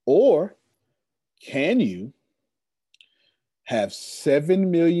 Or can you have 7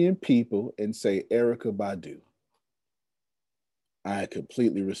 million people and say, Erykah Badu, I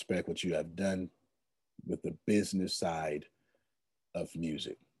completely respect what you have done with the business side of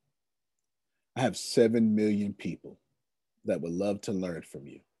music. I have 7 million people that would love to learn from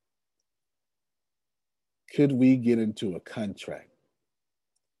you. Could we get into a contract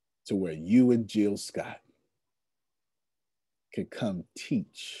to where you and Jill Scott could come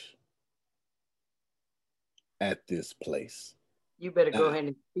teach at this place? You better go ahead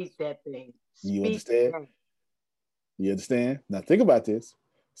and speak that thing. You understand? You understand? Now think about this.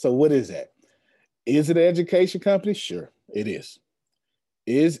 So what is that? Is it an education company? Sure, it is.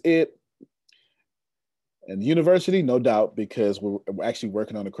 Is it a university? No doubt, because we're actually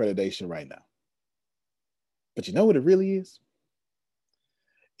working on accreditation right now. But you know what it really is?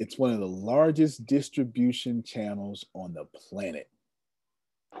 It's one of the largest distribution channels on the planet.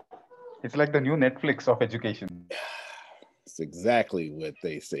 It's like the new Netflix of education. It's exactly what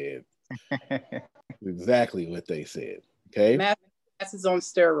they said. Exactly what they said. Okay. Math is on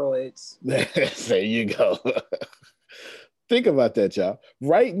steroids. There you go. Think about that, y'all.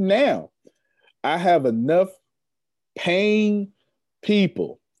 Right now, I have enough paying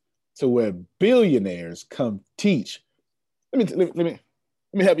people to where billionaires come teach. Let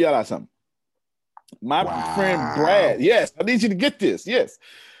me help y'all out something. My friend Brad, yes, I need you to get this. Yes.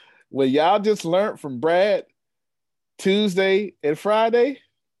 Well, y'all just learned from Brad Tuesday and Friday.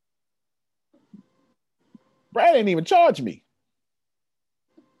 Brad ain't even charge me.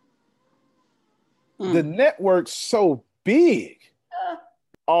 The network's so big.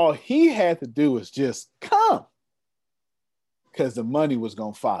 All he had to do was just come, because the money was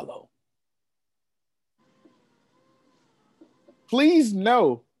going to follow. Please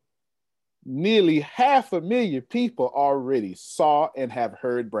know, nearly 500,000 people already saw and have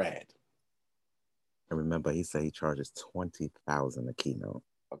heard Brad. And remember, he said he charges $20,000 a keynote.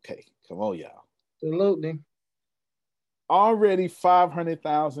 Okay, come on, y'all. Absolutely. Already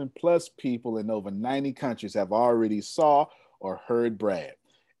 500,000 plus people in over 90 countries have already saw or heard Brad.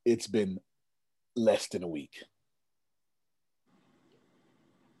 It's been less than a week.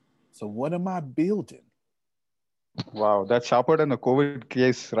 So what am I building? Wow, that's sharper than a COVID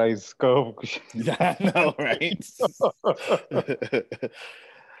case rise curve. Yeah, I know, right?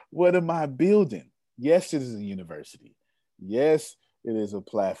 What am I building? Yes, it is a university. Yes, it is a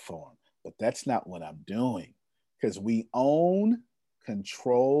platform, but that's not what I'm doing, because we own,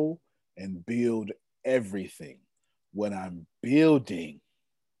 control, and build everything. What I'm building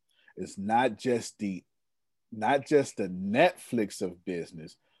is not just the Netflix of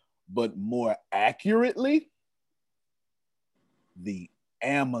business, but more accurately, the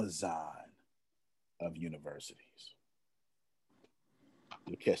Amazon of universities.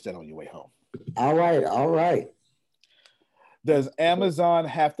 You'll catch that on your way home. All right. Does Amazon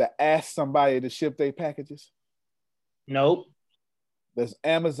have to ask somebody to ship their packages? Nope. Does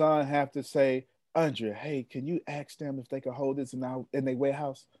Amazon have to say, Andrea, hey, can you ask them if they can hold this in their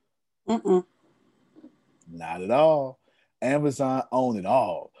warehouse? Not at all. Amazon own it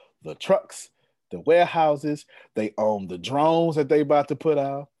all. The trucks, the warehouses, they own the drones that they about to put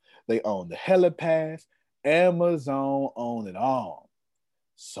out. They own the helipads. Amazon own it all.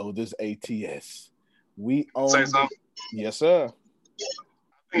 So does ATS. We own. Say something? Yes, sir.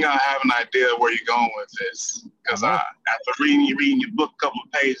 I think I have an idea where you're going with this, because after reading your book a couple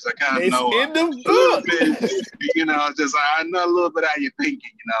of pages, I kind of know in the a little bit. I know a little bit how you're thinking.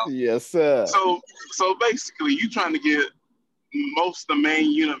 Yes, sir. So basically, you're trying to get most of the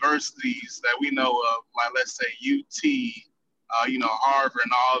main universities that we know of, like let's say UT, Harvard,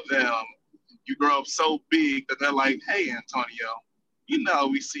 and all of them. You grow up so big that they're like, hey, Antonio,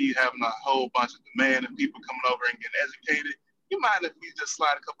 we see you having a whole bunch of demand and people coming over and getting educated. You mind if we just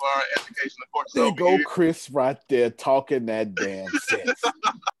slide a couple of our educational courses over there? There go here? Chris right there talking that damn sense.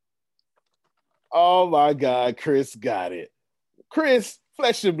 Oh my God, Chris got it. Chris,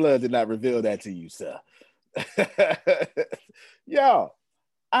 flesh and blood did not reveal that to you, sir. Y'all,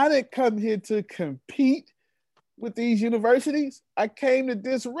 I didn't come here to compete with these universities. I came to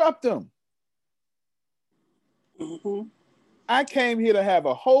disrupt them. I came here to have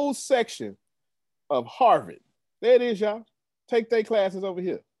a whole section of Harvard. There it is, y'all. Take their classes over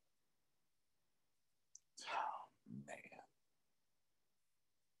here. Oh, man.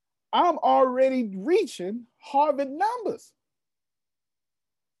 I'm already reaching Harvard numbers.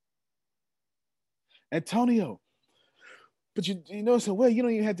 Antonio, but you know, so well, you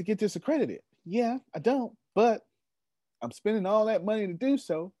don't even have to get this accredited. Yeah, I don't, but I'm spending all that money to do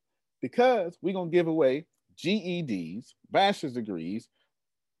so because we're going to give away GEDs, bachelor's degrees,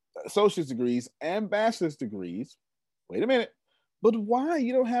 associate's degrees, and bachelor's degrees. Wait a minute. But why?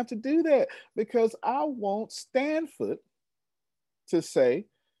 You don't have to do that because I want Stanford to say,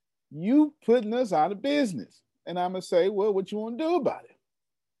 you putting us out of business. And I'm going to say, well, what you want to do about it?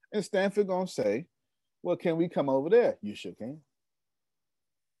 And Stanford going to say, well, can we come over there? You sure can.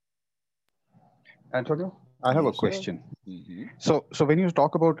 Antonio, I have a question. Mm-hmm. So when you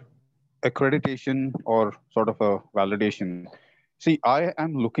talk about accreditation or sort of a validation, see, I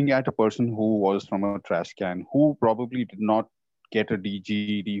am looking at a person who was from a trash can, who probably did not get a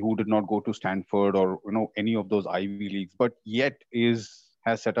DGED, who did not go to Stanford or any of those Ivy Leagues, but yet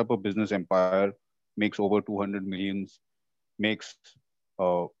has set up a business empire, makes over 200 millions,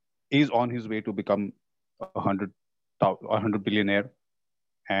 is on his way to become a 100 billionaire,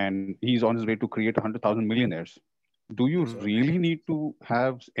 and he's on his way to create 100,000 millionaires. Do you really need to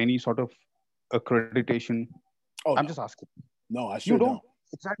have any sort of accreditation? I'm just asking. No, I sure don't.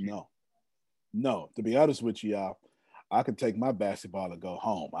 Exactly. No. To be honest with you, y'all, I could take my basketball and go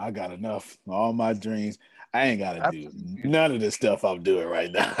home. I got enough. All my dreams. I ain't got to do none of the stuff I'm doing right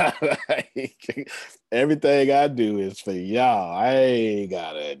now. Everything I do is for y'all. I ain't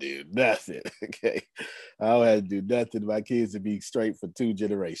got to do nothing. Okay. I don't have to do nothing. My kids to be straight for 2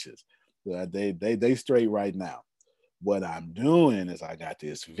 generations. They straight right now. What I'm doing is I got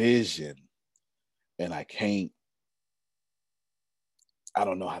this vision and I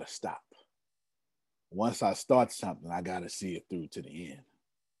don't know how to stop. Once I start something, I got to see it through to the end.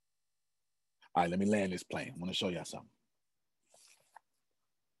 All right, let me land this plane. I want to show y'all something.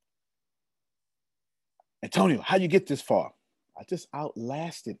 Antonio, how you get this far? I just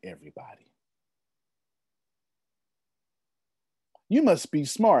outlasted everybody. You must be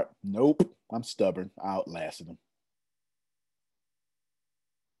smart. Nope, I'm stubborn. I outlasted them.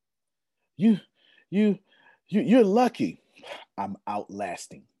 You're lucky. I'm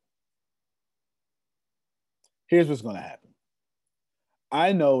outlasting. Here's what's going to happen.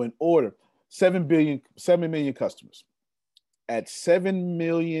 I know in order 7 million customers at 7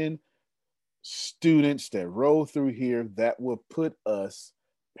 million students that roll through here, that will put us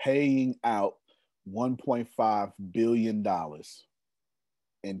paying out $1.5 billion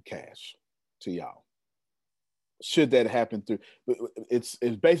in cash to y'all. Should that happen through, it's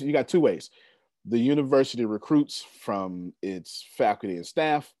basically, you got 2 ways. The university recruits from its faculty and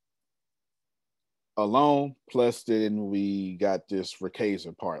staff alone, plus then we got this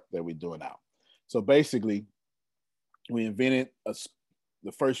Ricasa part that we're doing now. So basically, we invented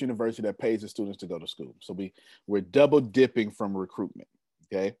the first university that pays the students to go to school. So we're double dipping from recruitment,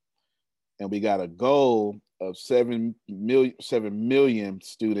 okay? And we got a goal of 7 million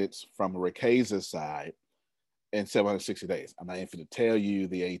students from Ricasa side in 760 days. I'm not even going to tell you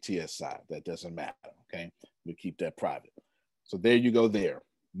the ATS side. That doesn't matter, okay? We keep that private. So there you go there.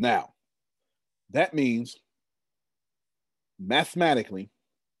 Now, that means mathematically,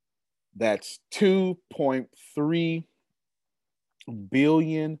 that's $2.3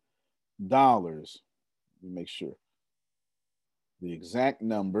 billion. Let me make sure. The exact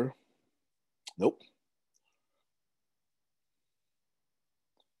number. Nope.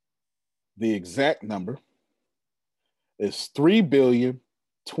 The exact number is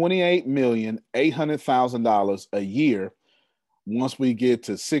 $3,028,800,000 a year once we get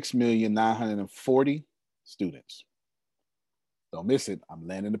to 6,940,000 students. Don't miss it. I'm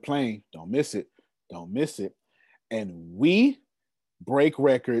landing the plane. Don't miss it. Don't miss it. And we break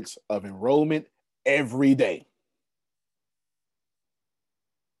records of enrollment every day.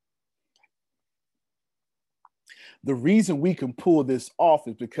 The reason we can pull this off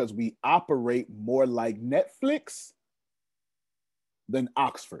is because we operate more like Netflix than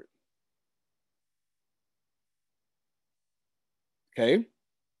Oxford. Okay?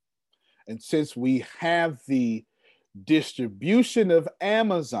 And since we have the distribution of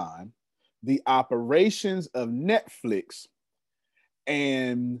Amazon, the operations of Netflix,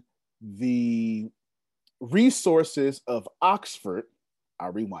 and the resources of Oxford,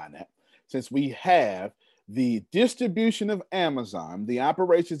 I'll rewind that. Since we have the distribution of Amazon, the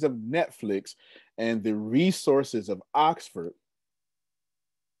operations of Netflix, and the resources of Oxford,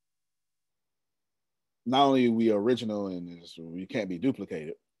 not only are we original and we can't be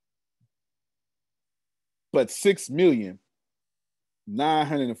duplicated, but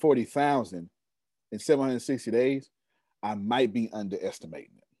 6,940,000 in 760 days, I might be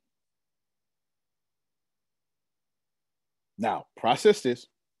underestimating it. Now, process this,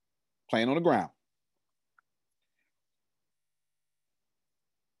 playing on the ground.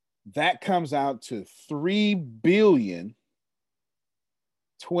 That comes out to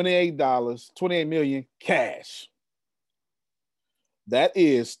 $3,028 million cash. That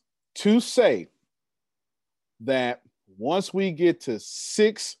is to say that once we get to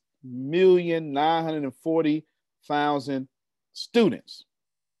 6,940,000 students,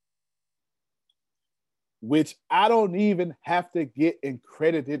 which I don't even have to get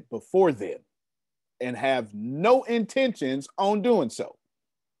accredited before then and have no intentions on doing so.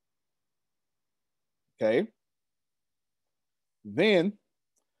 Okay. Then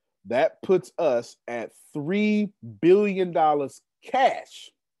that puts us at $3 billion cash.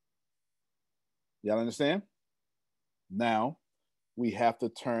 Y'all understand? Now we have to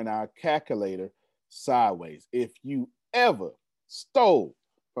turn our calculator sideways. If you ever stole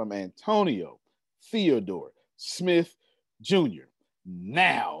from Antonio Theodore Smith Jr.,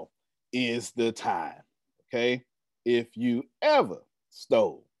 now is the time. Okay? If you ever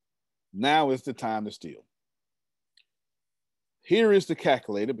stole, now is the time to steal. Here is the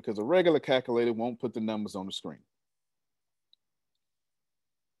calculator, because a regular calculator won't put the numbers on the screen.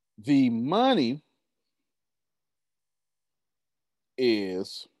 The money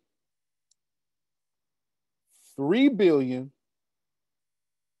is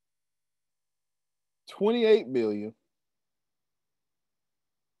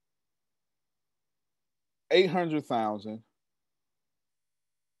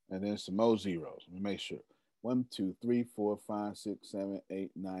and then some more zeros. Let me make sure. 1, 2, 3, 4, 5, 6, 7,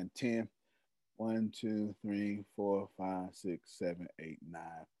 8, 9, 10. 1, 2, 3, 4, 5, 6, 7, 8, 9,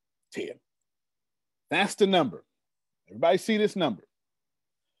 10. That's the number. Everybody see this number?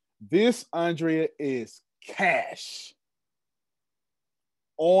 This, Andrea, is cash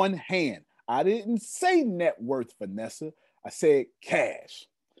on hand. I didn't say net worth, Vanessa. I said cash.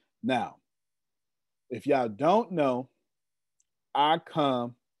 Now, if y'all don't know, I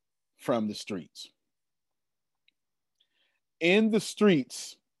come from the streets. In the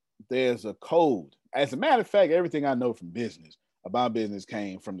streets, there's a code. As a matter of fact, everything I know from business about business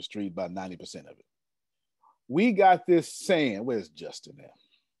came from the street, about 90% of it. We got this saying, where's Justin now?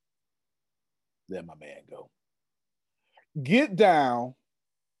 There my man go. Get down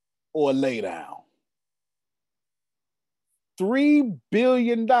or lay down. $3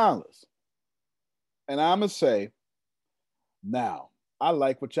 billion. And I'm going to say, now, I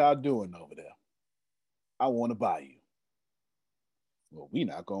like what y'all doing over there. I want to buy you. Well, we're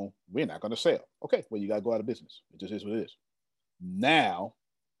not going to sell. Okay, well, you got to go out of business. It just is what it is. Now,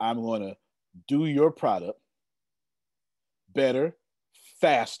 I'm going to do your product better,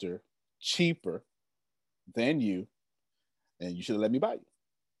 faster, cheaper than you, and you should have let me buy you.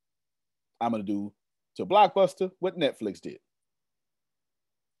 I'm going to do to Blockbuster what Netflix did.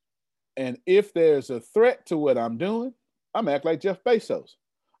 And if there's a threat to what I'm doing, I'm act like Jeff Bezos.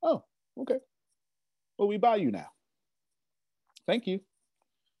 Oh, okay. Well, we buy you now. Thank you.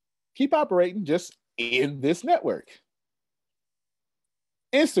 Keep operating just in this network.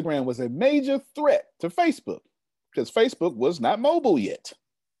 Instagram was a major threat to Facebook because Facebook was not mobile yet.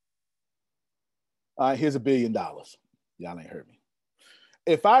 Here's $1 billion. Y'all ain't heard me.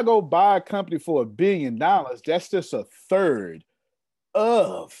 If I go buy a company for $1 billion, that's just a third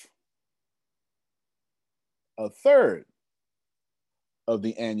of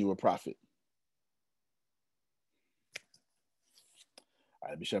the annual profit. All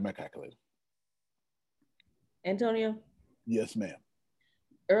right, let me share my calculator. Antonio? Yes, ma'am.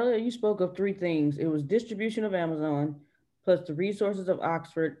 Earlier, you spoke of 3 things. It was distribution of Amazon, plus the resources of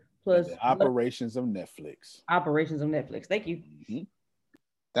Oxford, plus the operations of Netflix. Operations of Netflix. Thank you. Mm-hmm.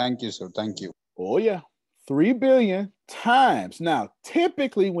 Thank you, sir. Thank you. Oh, yeah. 3 billion times. Now,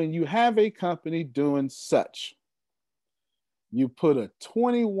 typically, when you have a company doing such, you put a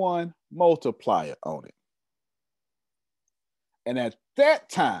 21 multiplier on it. And at that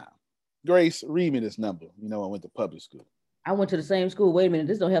time, Grace, read me this number. You know, I went to public school. I went to the same school. Wait a minute.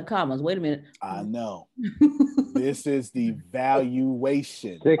 This don't have commas. Wait a minute. I know. This is the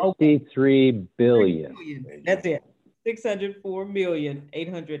valuation. 63 billion. That's it.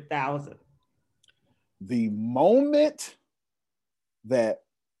 604,800,000. The moment that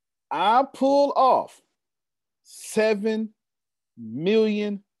I pull off 7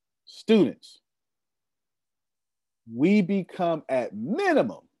 million students, we become at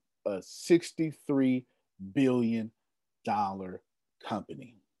minimum a $63 billion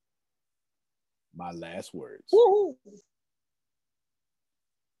company. My last words. Woo-hoo.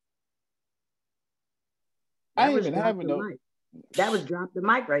 I ain't even having no. That was drop the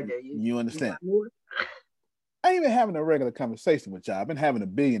mic right there. You understand? I not even having a regular conversation with y'all. I've been having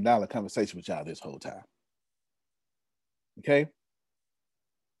 $1 billion conversation with y'all this whole time. Okay?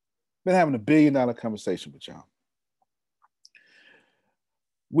 Been having $1 billion conversation with y'all.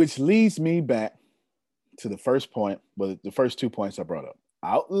 Which leads me back to the first point, well, the first 2 points I brought up.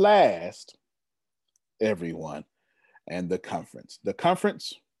 Outlast everyone and the conference. The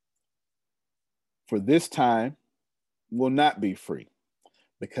conference for this time will not be free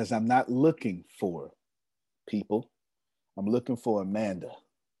because I'm not looking for people. I'm looking for Amanda.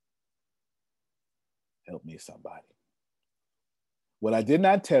 Help me, somebody. What I did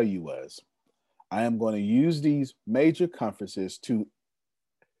not tell you was I am going to use these major conferences to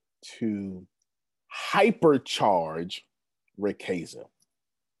hypercharge Ricasa.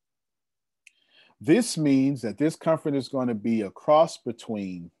 This means that this conference is going to be a cross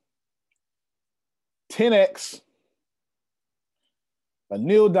between 10X, a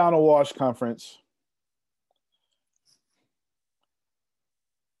Neil Donald Walsh conference,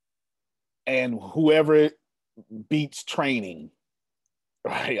 and whoever beats training.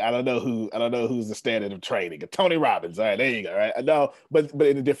 Right? I don't know who's the standard of training. Tony Robbins. All right, there you go. Right? I know, but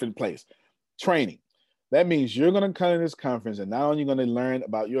in a different place. Training. That means you're going to come to this conference and not only going to learn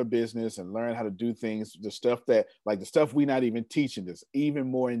about your business and learn how to do things, the stuff we're not even teaching this, even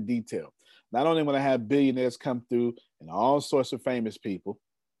more in detail. Not only going to have billionaires come through and all sorts of famous people,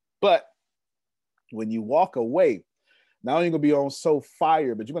 but when you walk away, not only going to be on so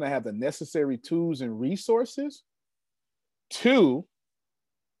fire, but you're going to have the necessary tools and resources to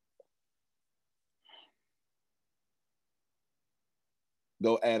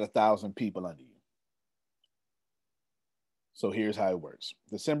go add 1,000 people under you. So here's how it works.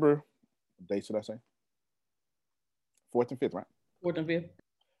 December, dates should I say? 4th and 5th, right? 4th and 5th.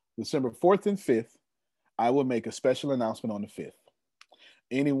 December 4th and 5th, I will make a special announcement on the 5th.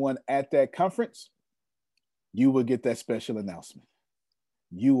 Anyone at that conference, you will get that special announcement.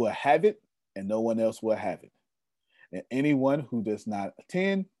 You will have it and no one else will have it. And anyone who does not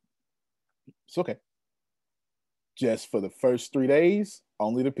attend, it's okay. Just for the first 3 days,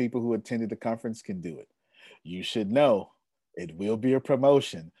 only the people who attended the conference can do it. You should know it will be a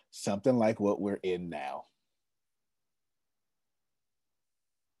promotion, something like what we're in now.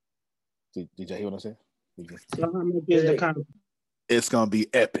 Did you hear what I said? So how much is the conference? It's going to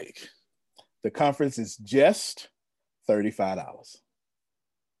be epic. The conference is just $35.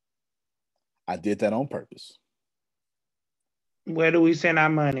 I did that on purpose. Where do we send our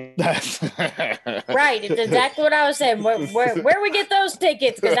money? Right, it's exactly what I was saying. Where we get those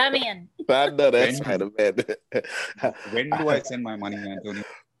tickets? Because I'm in. I know that's right, Amanda. When do I send my money, Anthony?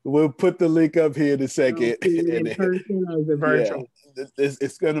 We'll put the link up here in a second. In person or is it virtual? Yeah,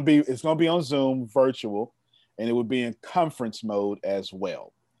 it's going to be on Zoom, virtual, and it will be in conference mode as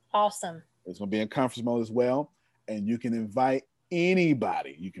well. Awesome. It's going to be in conference mode as well, and you can invite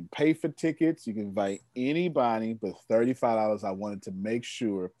anybody. You can pay for tickets. You can invite anybody, but $35. I wanted to make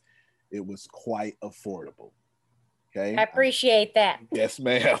sure it was quite affordable. Okay. I appreciate that. Yes,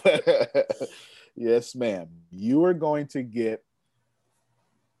 ma'am. Yes, ma'am. You are going to get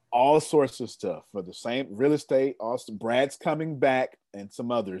all sorts of stuff for the same real estate. Also, Brad's coming back and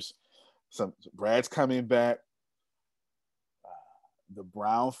some others. Brad's coming back. The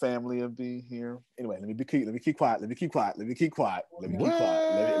Brown family will be here. Anyway, let me keep quiet. Let me keep quiet. Let me keep quiet. Let me keep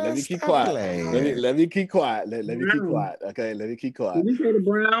quiet. Let me keep quiet. Let me keep quiet. Let me keep quiet. Okay, let me keep quiet. Did you say the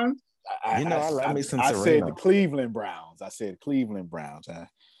Browns? I love me some I Serena. said the Cleveland Browns. I said,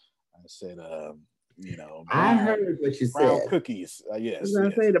 I heard what you brown said. Cookies. Yes. Did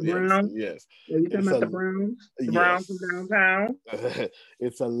I say the Browns? Yes. Are you talking about the Browns? The Browns from downtown?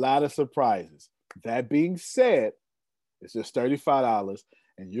 It's a lot of surprises. That being said, it's just $35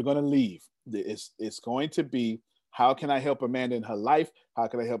 and you're going to leave. It's going to be, how can I help Amanda in her life? How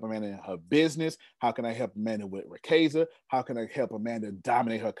can I help Amanda in her business? How can I help Amanda with Ricasa? How can I help Amanda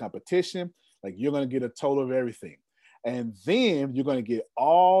dominate her competition? Like, you're going to get a total of everything. And then you're going to get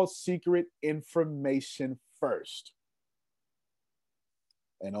all secret information first.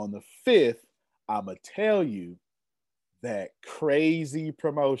 And on the 5th, I'm going to tell you that crazy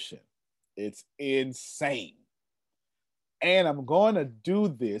promotion. It's insane. And I'm going to do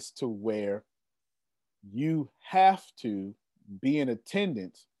this to where you have to be in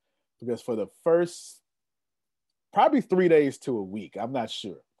attendance, because for the first probably 3 days to a week, I'm not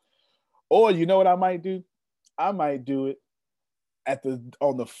sure. Or you know what I might do? I might do it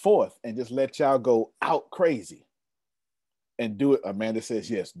on the 4th and just let y'all go out crazy and do it. Amanda says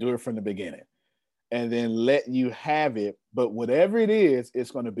yes, do it from the beginning. And then let you have it. But whatever it is,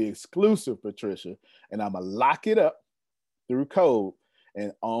 it's going to be exclusive, Patricia. And I'm going to lock it up through code.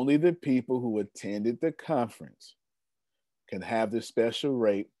 And only the people who attended the conference can have this special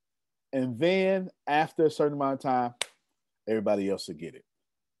rate. And then after a certain amount of time, everybody else will get it.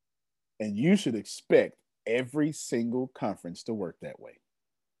 And you should expect every single conference to work that way.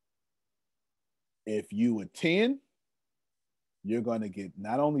 If you attend, you're going to get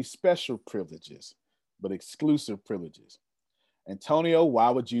not only special privileges, but exclusive privileges. Antonio, why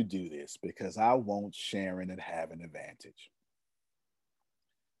would you do this? Because I want Sharon to have an advantage.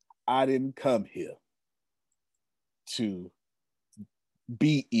 I didn't come here to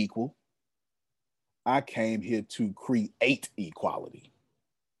be equal. I came here to create equality.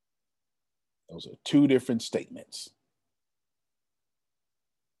 Those are two different statements.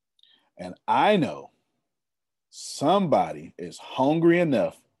 And I know somebody is hungry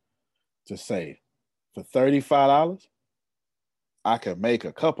enough to say, for $35, I could make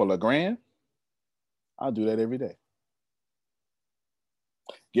a couple of grand. I'll do that every day.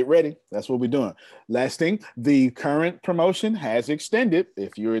 Get ready. That's what we're doing. Last thing, the current promotion has extended.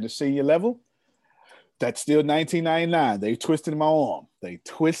 If you're in the senior level, that's still $19.99. They twisted my arm. They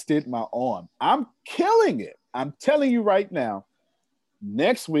twisted my arm. I'm killing it. I'm telling you right now,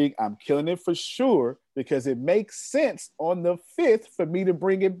 next week, I'm killing it for sure because it makes sense on the 5th for me to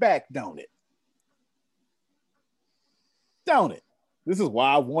bring it back, don't it? Don't it? This is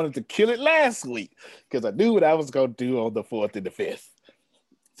why I wanted to kill it last week because I knew what I was going to do on the 4th and the 5th.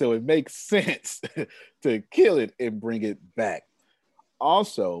 So it makes sense to kill it and bring it back.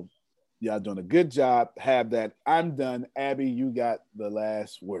 Also, y'all doing a good job. Have that. I'm done. Abby, you got the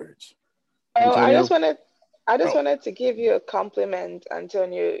last words. Oh, Antonio? I just wanted to give you a compliment,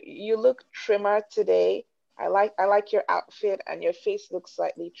 Antonio. You look trimmer today. I like your outfit, and your face looks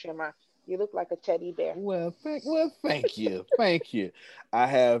slightly trimmer. You look like a teddy bear. Well, thank you. Thank you.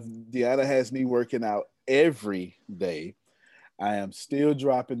 Deanna has me working out every day. I am still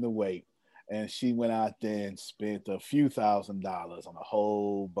dropping the weight. And she went out there and spent a few $1,000s on a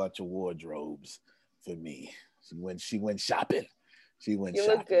whole bunch of wardrobes for me. She went shopping. She went you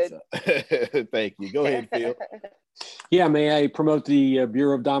shopping. Look good. So. Thank you. Go ahead, Phil. Yeah, may I promote the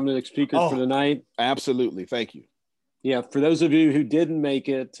Bureau of Dominant Speakers for the night? Absolutely. Thank you. Yeah, for those of you who didn't make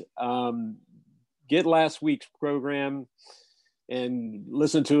it, get last week's program and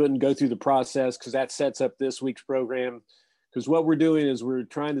listen to it and go through the process because that sets up this week's program. Because what we're doing is we're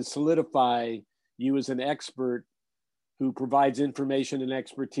trying to solidify you as an expert who provides information and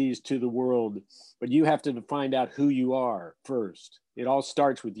expertise to the world. But you have to find out who you are first. It all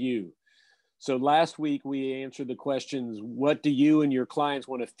starts with you. So last week we answered the questions, what do you and your clients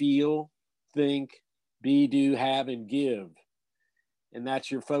want to feel, think, be, do, have, and give? And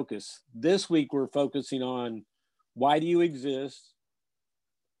that's your focus. This week we're focusing on why do you exist?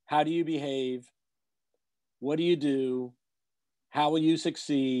 How do you behave? What do you do? How will you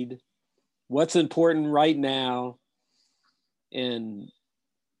succeed? What's important right now? And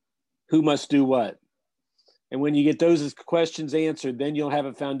who must do what? And when you get those questions answered, then you'll have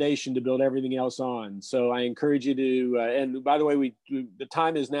a foundation to build everything else on. So I encourage you to, and by the way, the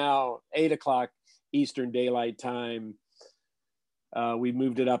time is now 8:00 Eastern Daylight Time. We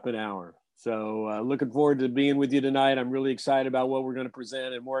moved it up an hour. So looking forward to being with you tonight. I'm really excited about what we're going to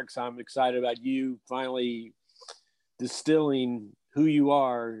present, and I'm excited about you finally distilling who you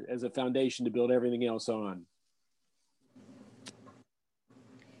are as a foundation to build everything else on.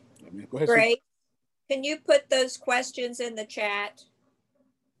 Great. Can you put those questions in the chat?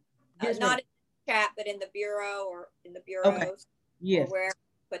 Yes, not in the chat, but in the bureau or in the bureaus. Okay. Yes. Or where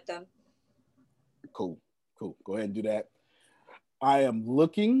put them. Cool. Go ahead and do that. I am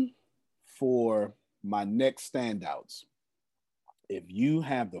looking for my next standouts. If you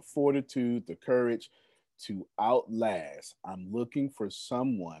have the fortitude, the courage to outlast, I'm looking for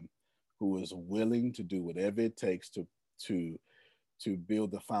someone who is willing to do whatever it takes to build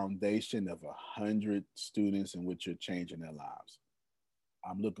the foundation of 100 students in which you're changing their lives.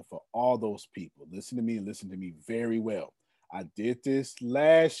 I'm looking for all those people. Listen to me very well. I did this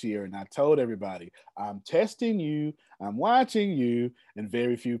last year and I told everybody, I'm testing you, I'm watching you, and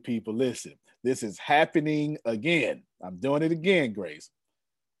very few people listen. This is happening again. I'm doing it again, Grace.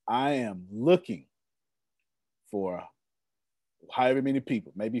 I am looking for however many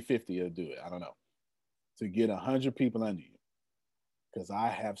people, maybe 50 will do it, I don't know, to get 100 people under you. Because I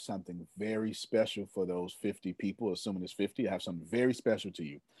have something very special for those 50 people, assuming it's 50, I have something very special to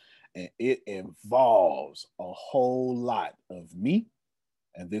you. And it involves a whole lot of me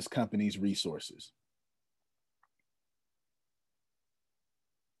and this company's resources.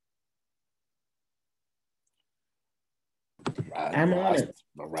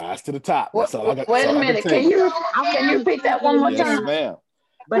 Rise to the top. That's all I got. Wait a minute. Can you repeat that one more time? Yes, ma'am.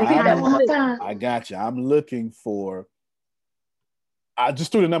 Repeat that one more time. I got you. I'm looking for. I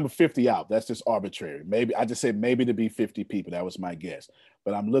just threw the number 50 out. That's just arbitrary. Maybe I just said maybe to be 50 people. That was my guess.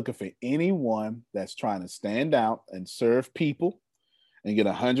 But I'm looking for anyone that's trying to stand out and serve people and get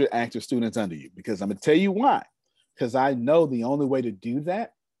 100 active students under you. Because I'm going to tell you why. Because I know the only way to do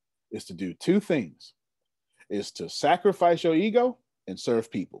that is to do two things. Is to sacrifice your ego and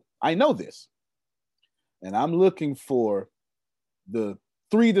serve people. I know this. And I'm looking for the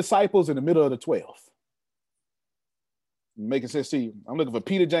 3 disciples in the middle of the 12. Making sense to you? I'm looking for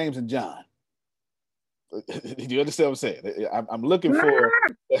Peter, James, and John. Do you understand what I'm saying? I'm looking for,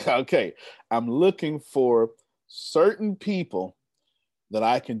 okay, I'm looking for certain people that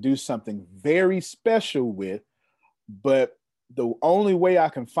I can do something very special with, but the only way I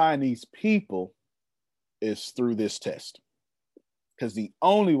can find these people is through this test. Because the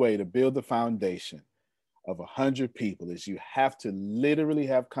only way to build the foundation of 100 people is you have to literally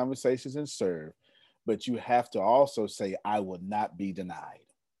have conversations and serve, but you have to also say, I will not be denied.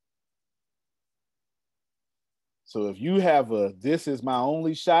 So if you have this is my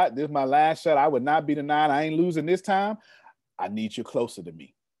only shot, this is my last shot, I would not be denied, I ain't losing this time, I need you closer to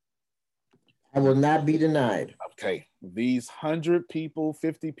me. I will not be denied. Okay, these 100 people,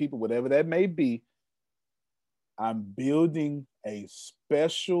 50 people, whatever that may be, I'm building a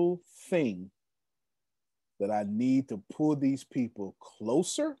special thing that I need to pull these people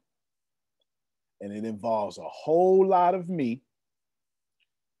closer. And it involves a whole lot of me,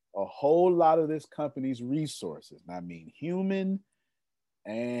 a whole lot of this company's resources. And I mean human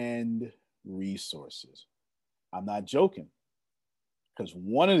and resources. I'm not joking. Because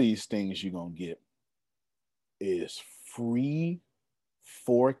one of these things you're going to get is free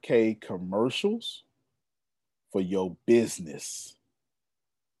 4K commercials for your business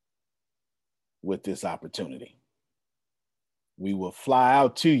with this opportunity. We will fly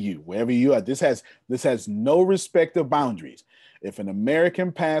out to you wherever you are. This has no respect of boundaries. If an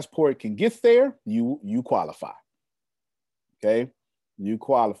American passport can get there, you qualify. Okay? You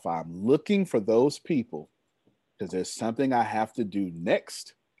qualify. I'm looking for those people because there's something I have to do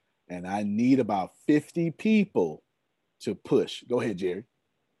next, and I need about 50 people to push. Go ahead, Jerry.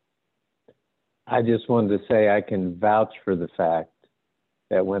 I just wanted to say I can vouch for the fact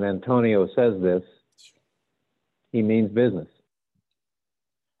that when Antonio says this, he means business.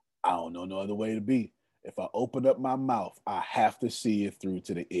 I don't know no other way to be. If I open up my mouth, I have to see it through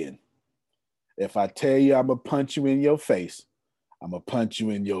to the end. If I tell you I'm going to punch you in your face, I'm going to punch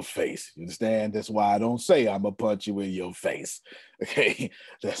you in your face. You understand? That's why I don't say I'm going to punch you in your face. Okay?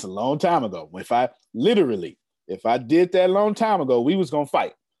 That's a long time ago. If I did that a long time ago, we was going to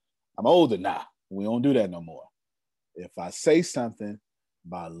fight. I'm older now. We don't do that no more. If I say something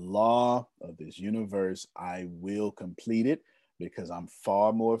by law of this universe, I will complete it because I'm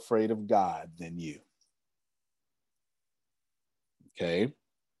far more afraid of God than you. Okay?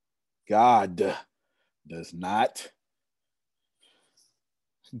 God does not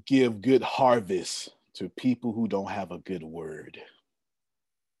give good harvest to people who don't have a good word.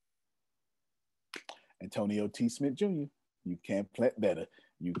 Antonio T. Smith Jr., you can plant better.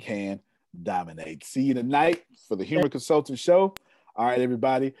 You can dominate. See you tonight for the Humor Consultant Show. All right,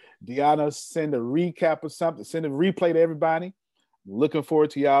 everybody. Deanna, send a recap or something. Send a replay to everybody. Looking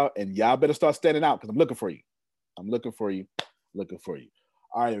forward to y'all. And y'all better start standing out because I'm looking for you. I'm looking for you. Looking for you.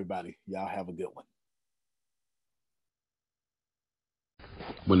 All right, everybody. Y'all have a good one.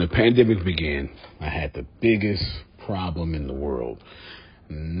 When the pandemic began, I had the biggest problem in the world.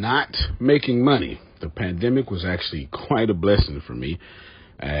 Not making money. The pandemic was actually quite a blessing for me,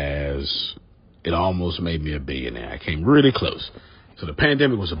 as it almost made me a billionaire. I came really close. So the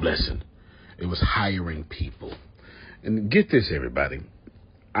pandemic was a blessing. It was hiring people. And get this, everybody.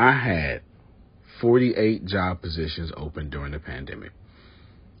 I had 48 job positions open during the pandemic.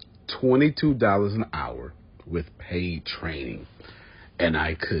 $22 an hour with paid training. And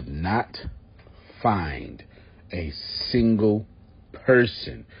I could not find a single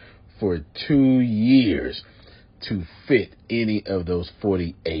person for 2 years to fit any of those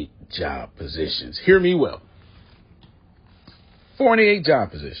 48 job positions. Hear me well. 48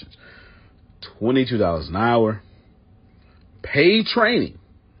 job positions, $22 an hour, paid training,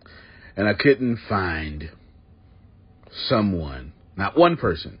 and I couldn't find someone, not one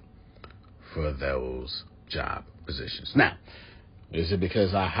person, for those job positions. Now, is it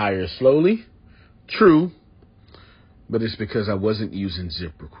because I hire slowly? True, but it's because I wasn't using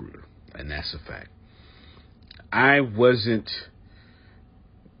ZipRecruiter, and that's a fact. I wasn't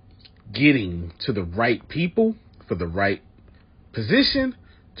getting to the right people for the right positioned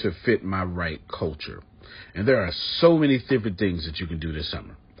to fit my right culture. And there are so many different things that you can do this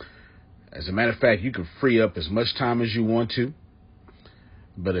summer. As a matter of fact, you can free up as much time as you want to.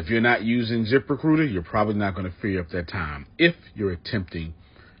 But if you're not using ZipRecruiter, you're probably not going to free up that time if you're attempting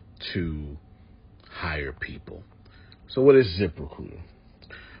to hire people. So what is ZipRecruiter?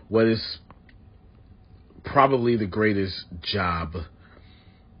 What is probably the greatest job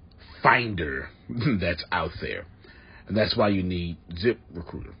finder that's out there. And that's why you need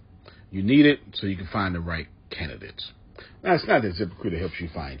ZipRecruiter. You need it so you can find the right candidates. Now, it's not that ZipRecruiter helps you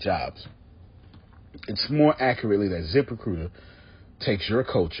find jobs. It's more accurately that ZipRecruiter takes your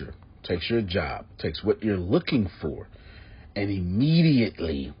culture, takes your job, takes what you're looking for, and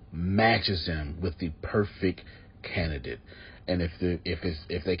immediately matches them with the perfect candidate. And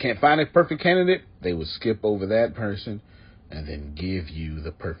if they can't find a perfect candidate, they will skip over that person and then give you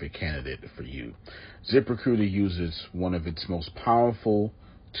the perfect candidate for you. ZipRecruiter uses one of its most powerful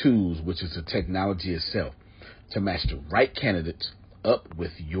tools, which is the technology itself, to match the right candidates up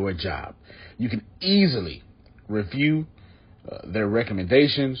with your job. You can easily review their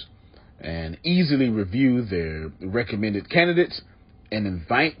recommendations and easily review their recommended candidates and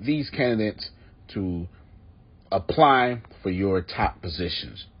invite these candidates to apply for your top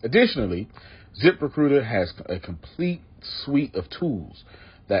positions. Additionally, ZipRecruiter has a complete suite of tools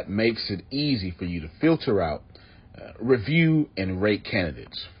that makes it easy for you to filter out, review, and rate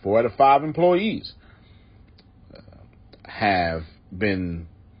candidates. 4 out of 5 employees have been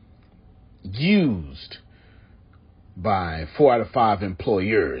used by 4 out of 5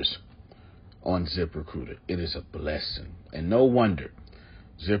 employers on ZipRecruiter. It is a blessing. And no wonder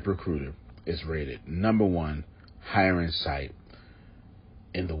ZipRecruiter is rated #1 hiring site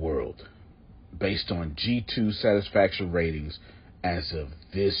in the world based on G2 satisfaction ratings as of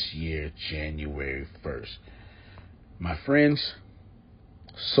this year, January 1st. My friends,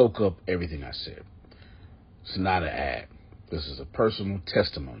 soak up everything I said. It's not an ad. This is a personal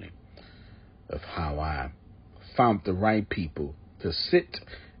testimony of how I found the right people to sit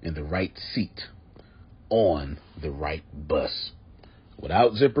in the right seat on the right bus.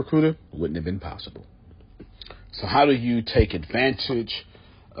 Without ZipRecruiter, it wouldn't have been possible. So how do you take advantage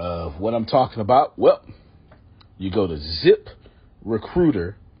of what I'm talking about? Well, you go to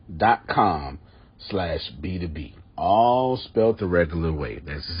ZipRecruiter.com/B2B. All spelled the regular way.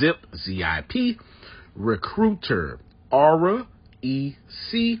 That's Zip, Z-I-P, Recruiter, Aura,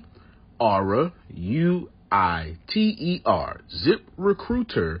 E-C, Aura, U-I-T-E-R,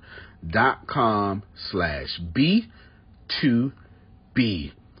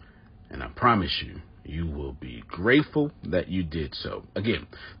 ZipRecruiter.com/B2B. And I promise you, you will be grateful that you did so. Again,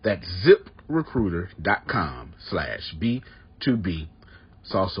 that's ZipRecruiter.com/B2B.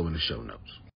 It's also in the show notes.